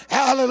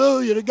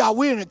 Hallelujah to God.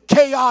 We're in a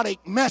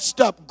chaotic, messed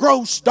up,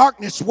 gross,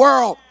 darkness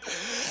world.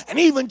 And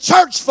even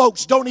church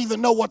folks don't even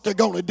know what they're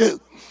going to do.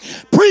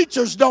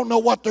 Preachers don't know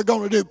what they're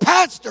going to do.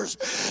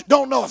 Pastors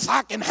don't know if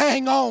I can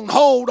hang on,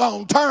 hold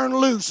on, turn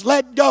loose,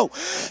 let go.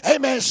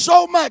 Amen.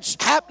 So much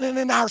happening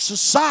in our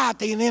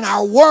society and in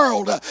our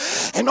world,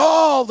 and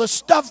all the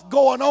stuff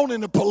going on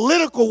in the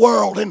political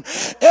world and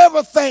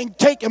everything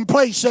taking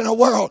place in the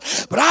world.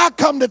 But I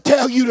come to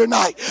tell you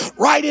tonight,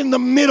 right in the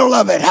middle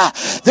of it,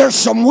 there's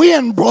some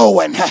wind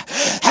blowing.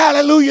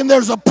 Hallelujah. And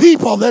there's a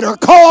people that are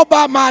called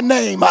by my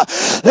name,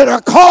 that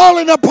are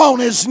calling upon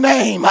his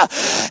name.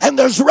 And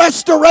there's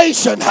restoration.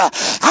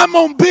 I'm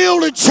going to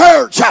build a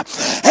church,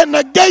 and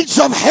the gates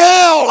of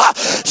hell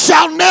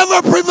shall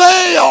never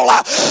prevail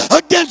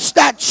against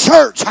that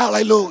church.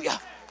 Hallelujah.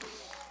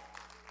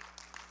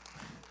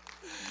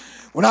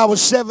 When I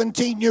was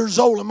 17 years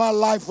old and my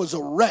life was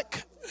a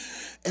wreck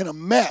and a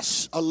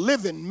mess, a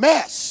living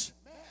mess,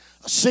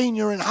 a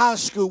senior in high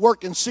school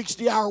working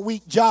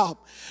 60-hour-week job,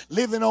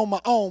 living on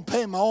my own,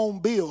 paying my own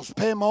bills,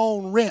 paying my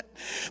own rent,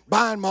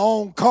 buying my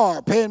own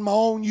car, paying my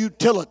own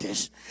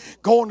utilities,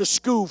 going to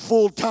school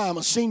full time,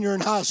 a senior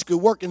in high school,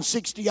 working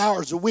 60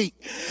 hours a week.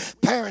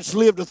 Parents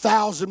lived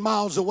 1,000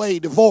 miles away,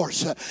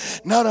 divorced.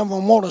 None of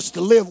them want us to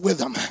live with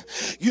them.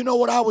 You know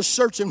what I was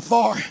searching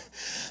for?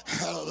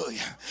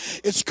 Hallelujah.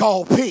 It's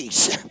called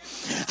peace.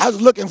 I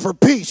was looking for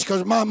peace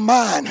because my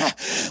mind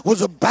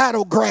was a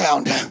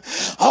battleground.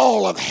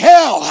 All of hell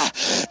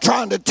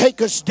trying to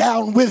take us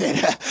down with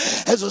it.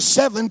 As a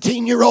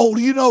 17-year-old,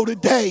 you know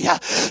today,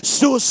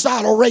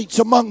 suicidal rates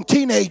among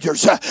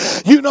teenagers.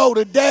 You know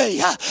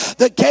today,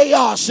 the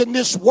chaos in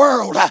this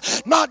world.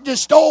 Not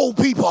just old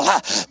people,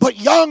 but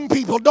young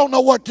people don't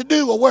know what to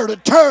do or where to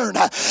turn.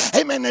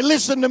 Amen. They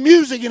listen to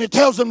music and it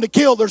tells them to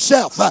kill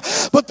themselves.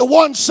 But the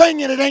one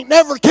singing it ain't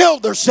never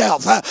killed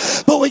themselves.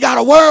 But we got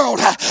a world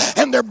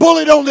and they're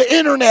bullied on the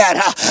internet.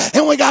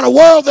 And we got a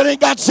world that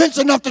ain't got sense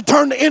enough to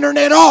turn the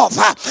internet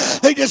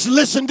off. They just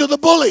listen to the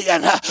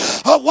bullying.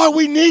 What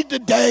we need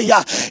today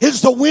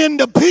is the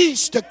wind of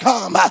peace to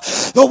come.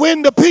 The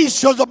wind of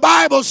peace, because the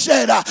Bible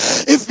said,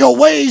 if your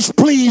ways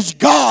please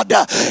God,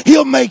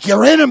 he'll make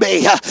your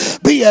enemy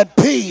be at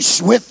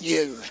peace with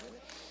you.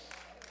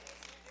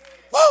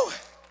 Woo!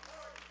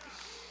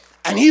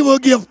 And he will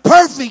give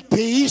perfect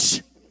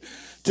peace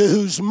to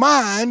whose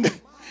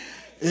mind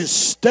is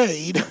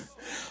stayed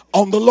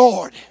on the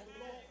Lord.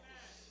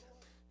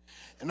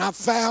 And I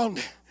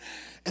found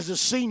as a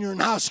senior in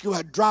high school,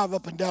 I'd drive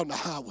up and down the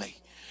highway.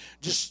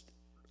 Just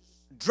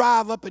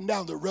drive up and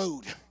down the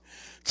road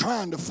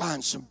trying to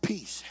find some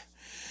peace.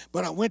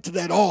 But I went to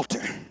that altar.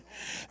 And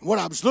what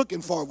I was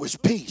looking for was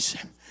peace.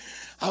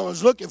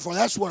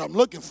 That's what I'm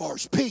looking for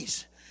is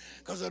peace.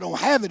 Because I don't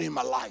have it in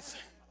my life.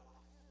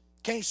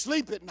 Can't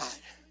sleep at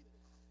night.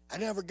 I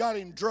never got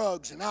in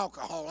drugs and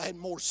alcohol. I had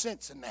more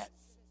sense than that.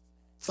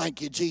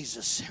 Thank you,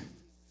 Jesus.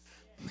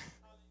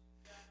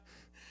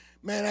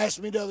 Man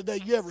asked me the other day,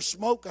 you ever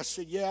smoke? I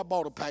said, yeah, I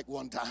bought a pack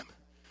one time.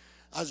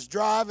 I was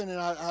driving and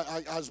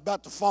I was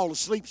about to fall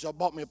asleep, so I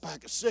bought me a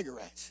pack of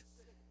cigarettes.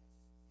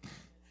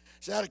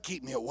 So that'll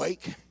keep me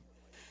awake.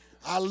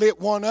 I lit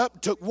one up,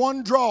 took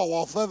one draw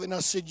off of it, and I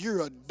said,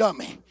 you're a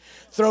dummy.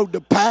 Throwed the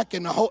pack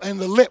and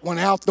the lit one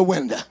out the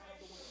window.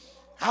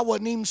 I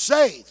wasn't even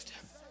saved.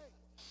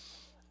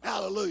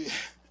 Hallelujah.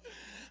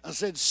 I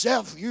said,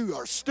 self, you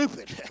are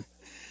stupid.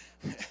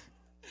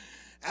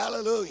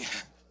 Hallelujah.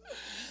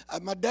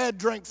 My dad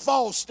drank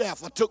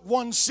Falstaff. I took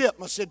one sip.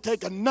 I said,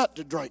 take a nut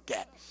to drink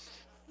that.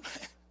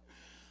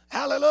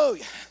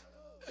 Hallelujah.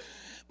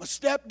 My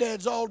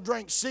stepdads all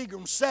drank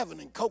Seagram 7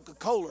 and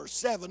Coca-Cola or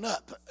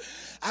 7-Up.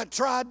 I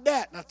tried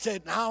that, and I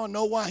said, now I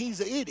know why he's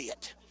an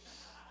idiot.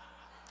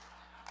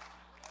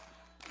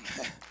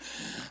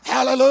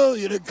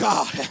 Hallelujah to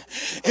God.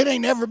 It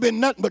ain't never been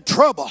nothing but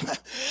trouble.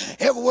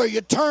 Everywhere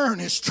you turn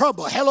is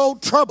trouble. Hello,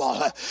 trouble.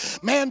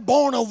 Man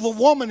born of a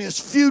woman is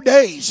few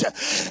days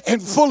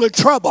and full of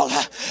trouble.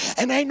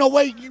 And ain't no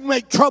way you can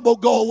make trouble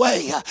go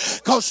away,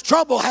 because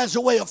trouble has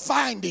a way of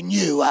finding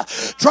you.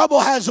 Trouble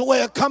has a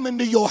way of coming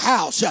to your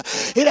house.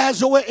 It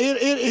has a way.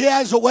 It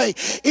has a way.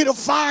 It'll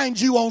find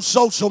you on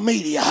social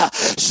media.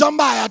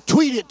 Somebody will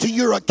tweet it to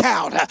your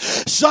account.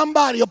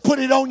 Somebody will put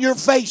it on your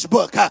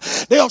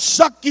Facebook. They'll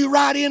suck you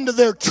right into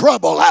their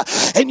trouble,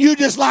 and you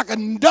just like a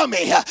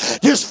dummy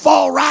just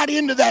fall right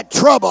into that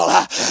trouble.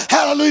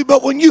 Hallelujah.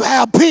 But when you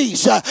have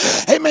peace,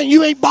 amen,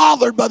 you ain't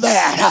bothered by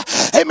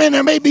that. Amen.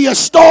 There may be a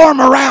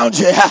storm around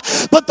you,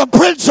 but the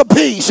Prince of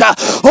Peace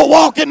will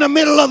walk in the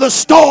middle of the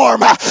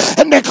storm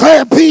and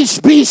declare, peace,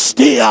 be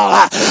still.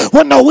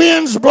 When the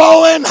wind's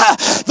blowing,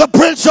 the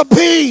Prince of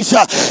Peace,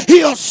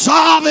 he'll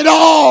solve it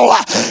all.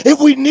 If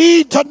we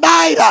need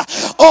tonight,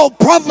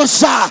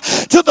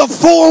 prophesy to the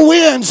four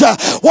winds.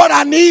 What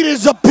I need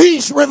is a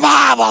peace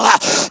revival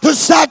to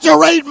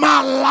saturate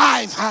my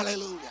life.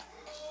 Hallelujah.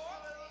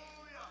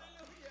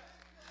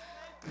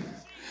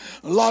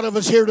 A lot of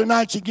us here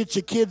tonight, you get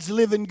your kids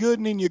living good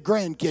and then your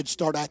grandkids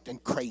start acting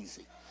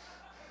crazy.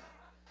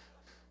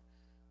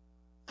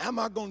 How am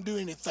I going to do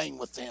anything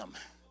with them?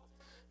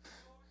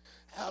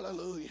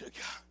 Hallelujah to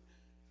God.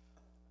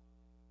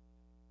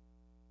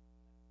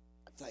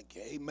 Thank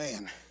you.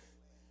 Amen.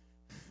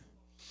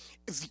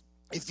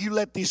 If you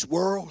let this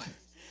world,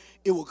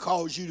 it will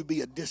cause you to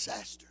be a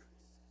disaster.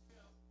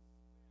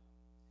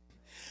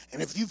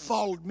 And if you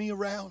followed me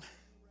around,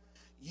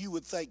 you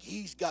would think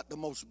he's got the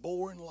most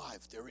boring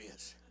life there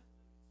is,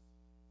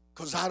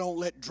 because I don't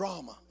let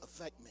drama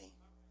affect me.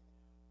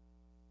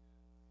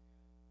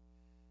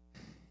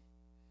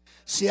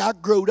 See, I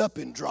grew up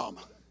in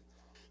drama.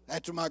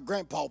 After my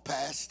grandpa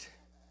passed,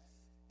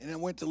 and then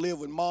went to live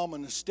with mom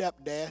and the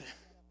stepdad,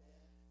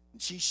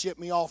 and she shipped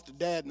me off to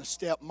dad and the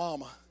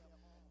stepmama,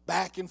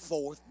 back and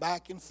forth,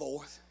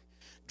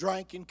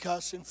 drinking,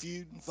 cussing,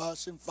 feuding,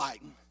 fussing,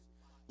 fighting.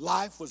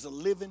 Life was a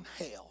living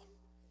hell.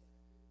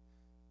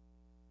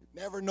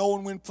 Never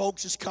knowing when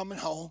folks is coming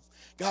home.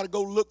 Got to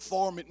go look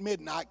for them at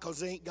midnight because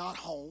they ain't got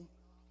home.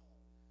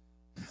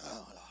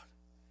 Oh, Lord.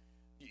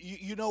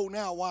 You know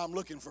now why I'm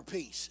looking for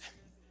peace.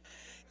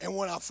 And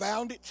when I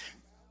found it,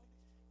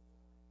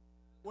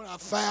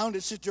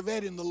 Sister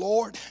Vet, in the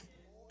Lord,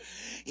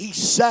 he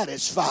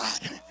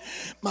satisfied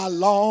my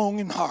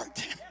longing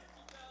heart.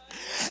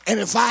 And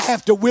if I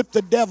have to whip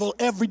the devil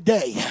every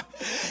day,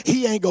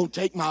 he ain't going to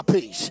take my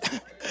peace.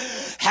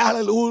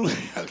 Hallelujah.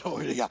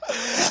 Glory to God.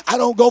 I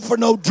don't go for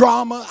no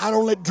drama. I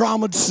don't let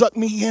drama suck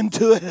me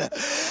into it.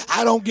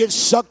 I don't get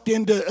sucked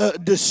into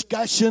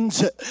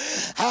discussions.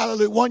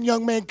 Hallelujah. One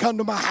young man come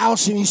to my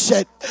house and he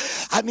said,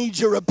 I need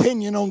your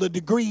opinion on the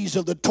degrees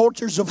of the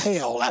tortures of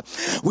hell.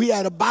 We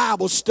had a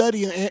Bible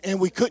study and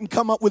we couldn't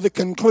come up with a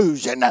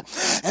conclusion.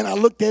 And I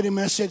looked at him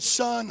and I said,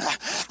 son,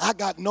 I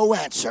got no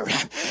answer.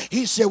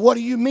 He said, what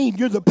do you mean?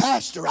 You're the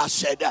pastor. I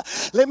said,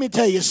 let me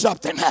tell you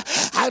something.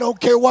 I don't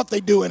care what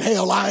they do in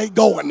hell. I ain't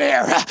going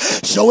there.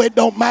 So it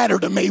don't matter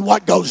to me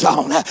what goes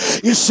on.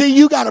 You see,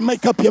 you got to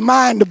make up your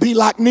mind to be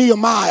like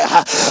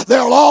Nehemiah.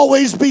 There'll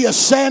always be a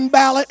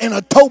Sanballat and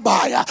a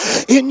Tobiah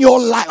in your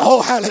life.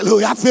 Oh,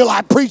 hallelujah. I feel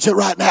like preaching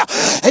right now.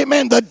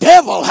 Amen. The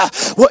devil,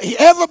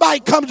 everybody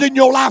comes in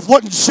your life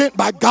wasn't sent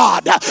by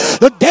God.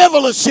 The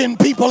devil has sent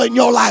people in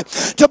your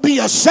life to be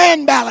a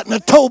Sanballat and a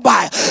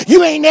Tobiah.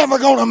 You ain't never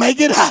going to make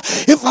it.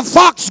 If a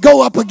fox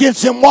go up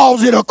against them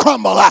walls, it'll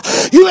crumble.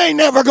 You ain't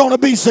never going to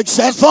be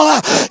successful.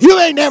 You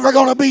ain't never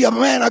going to be a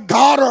man of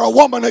God or a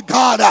woman of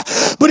God.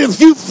 But if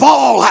you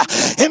fall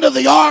into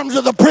the arms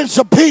of the Prince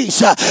of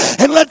Peace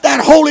and let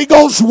that Holy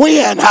Ghost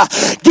wind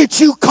get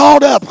you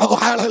caught up, oh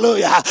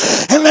hallelujah,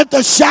 and let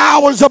the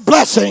showers of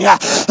blessing,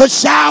 the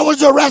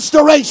showers of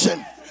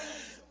restoration,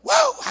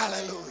 whoa,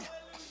 hallelujah.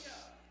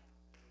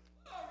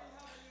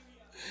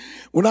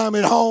 When I'm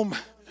at home,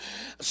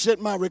 I sit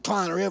in my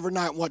recliner every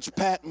night and watch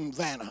Pat and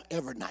Vanna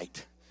every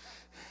night.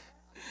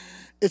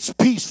 It's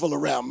peaceful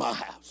around my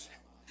house.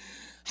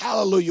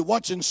 Hallelujah.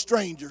 Watching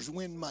strangers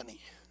win money.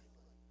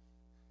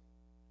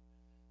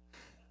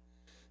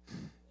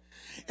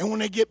 And when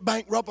they get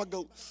bankrupt, I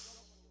go,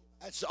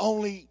 that's the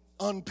only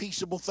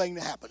unpeaceable thing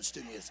that happens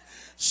to me is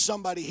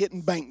somebody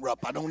hitting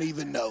bankrupt I don't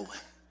even know.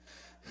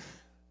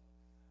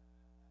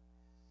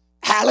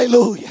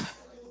 Hallelujah.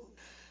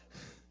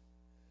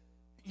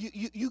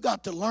 You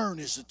got to learn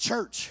as a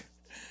church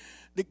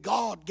that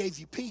God gave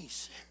you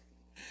peace.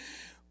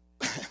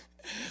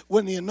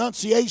 When the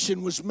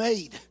Annunciation was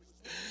made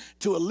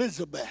to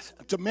Elizabeth,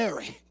 to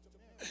Mary,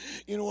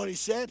 you know what he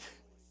said?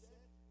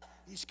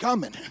 He's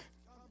coming.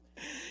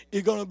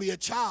 You're going to be a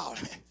child.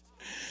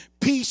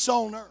 Peace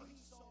on earth.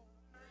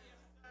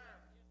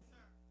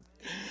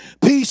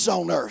 Peace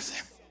on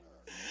earth.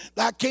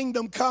 Thy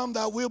kingdom come,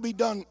 thy will be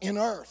done in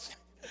earth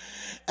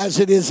as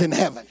it is in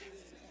heaven.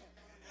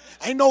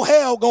 Ain't no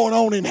hell going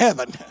on in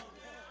heaven.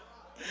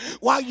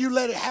 Why you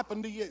let it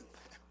happen to you?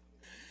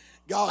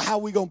 God, how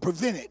we going to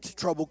prevent it?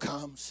 Trouble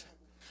comes.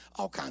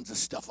 All kinds of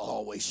stuff will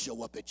always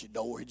show up at your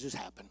door. It just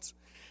happens.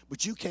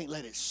 But you can't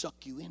let it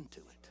suck you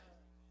into it.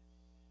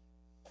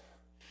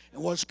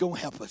 And what's going to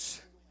help us?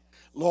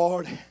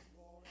 Lord,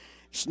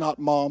 it's not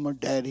mom or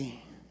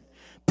daddy,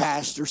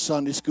 pastor,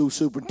 Sunday school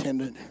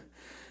superintendent,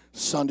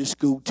 Sunday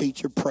school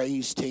teacher,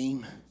 praise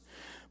team,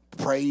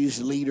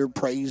 praise leader,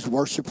 praise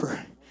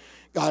worshiper.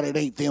 God, it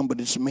ain't them, but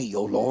it's me,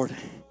 oh Lord.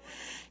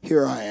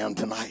 Here I am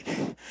tonight.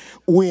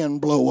 Wind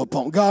blow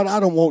upon. God,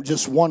 I don't want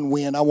just one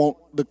wind. I want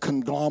the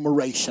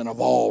conglomeration of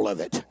all of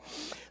it.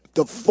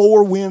 The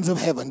four winds of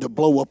heaven to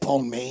blow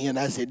upon me. And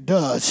as it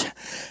does,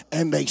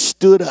 and they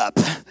stood up,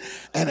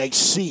 an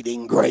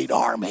exceeding great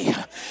army.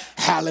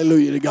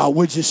 Hallelujah to God.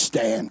 Would you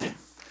stand?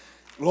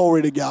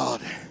 Glory to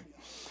God.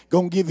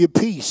 Gonna give you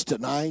peace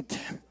tonight.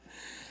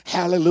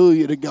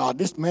 Hallelujah to God.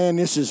 This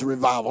is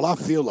revival. I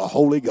feel the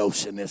Holy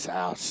Ghost in this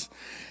house.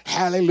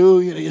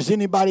 Hallelujah. Is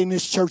anybody in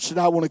this church that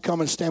I want to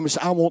come and stand and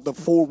say, I want the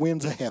four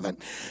winds of heaven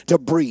to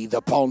breathe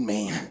upon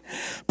me?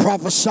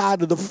 Prophesy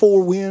to the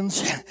four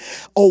winds,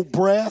 O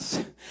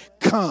breath,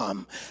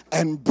 come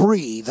and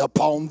breathe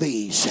upon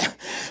these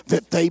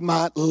that they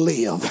might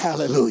live.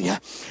 Hallelujah.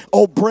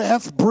 O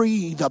breath,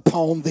 breathe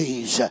upon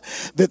these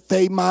that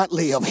they might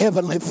live.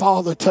 Heavenly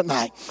Father,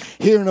 tonight,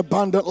 here in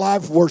Abundant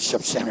Life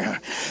Worship Center,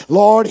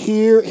 Lord,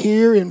 here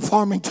in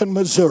Farmington,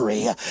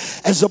 Missouri,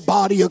 as a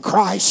body of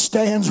Christ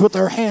stands with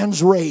their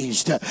hands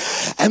raised,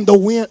 and the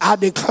wind, I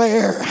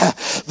declare,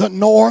 the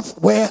north,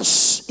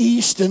 west,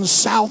 east, and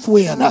south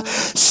wind.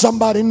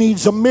 Somebody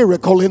needs a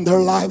miracle in their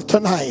life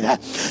tonight.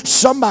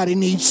 Somebody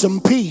needs some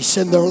peace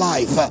in their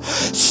life.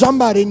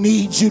 Somebody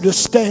needs you to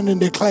stand and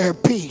declare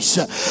peace.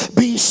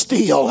 Be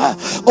still.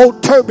 Oh,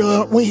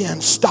 turbulent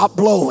winds, stop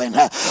blowing.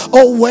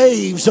 Oh,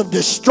 waves of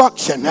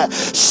destruction,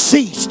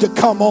 cease to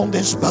come on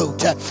this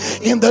boat.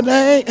 In the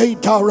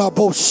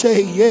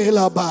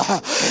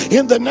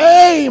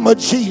name of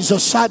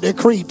Jesus, I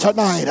decree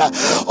tonight,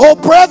 oh,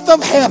 breath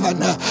of heaven,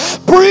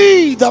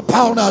 breathe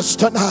upon us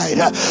tonight.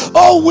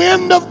 Oh,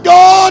 wind of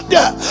God,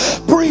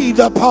 breathe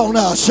upon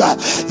us,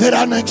 that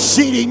an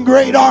exceeding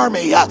great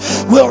army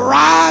will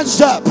rise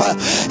up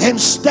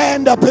and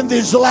stand up in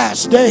these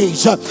last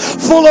days,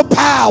 full of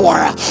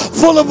power,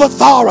 full of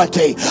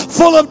authority,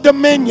 full of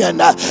dominion.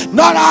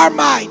 Not our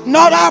might,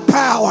 not our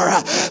power,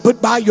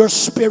 but by your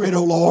Spirit,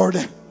 O Lord.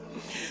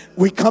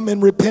 We come in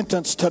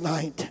repentance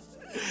tonight.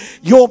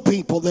 Your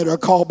people that are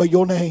called by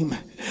your name,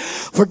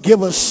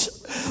 forgive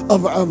us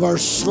of our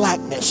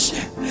slackness.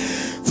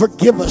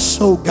 Forgive us,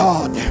 oh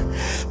God,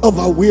 of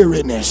our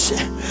weariness.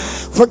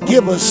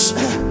 Forgive us,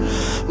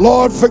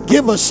 Lord,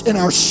 forgive us in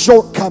our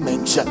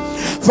shortcomings.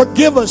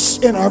 Forgive us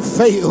in our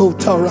faith.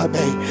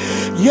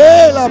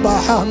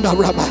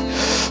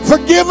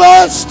 Forgive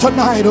us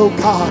tonight, oh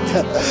God,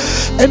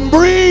 and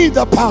breathe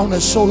upon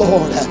us, oh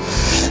Lord,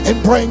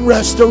 and bring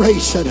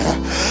restoration.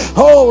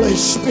 Holy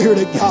Spirit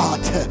of God.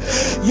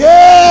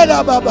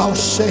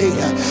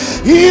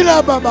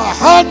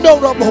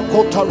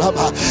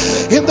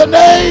 In the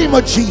name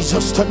of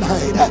Jesus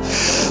tonight,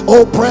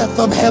 oh breath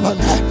of heaven,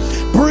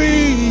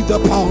 breathe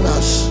upon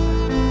us.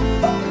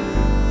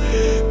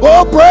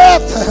 Oh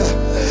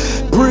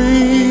breath,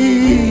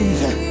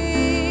 breathe.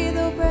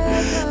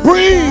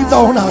 Breathe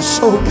on us,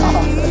 oh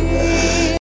God.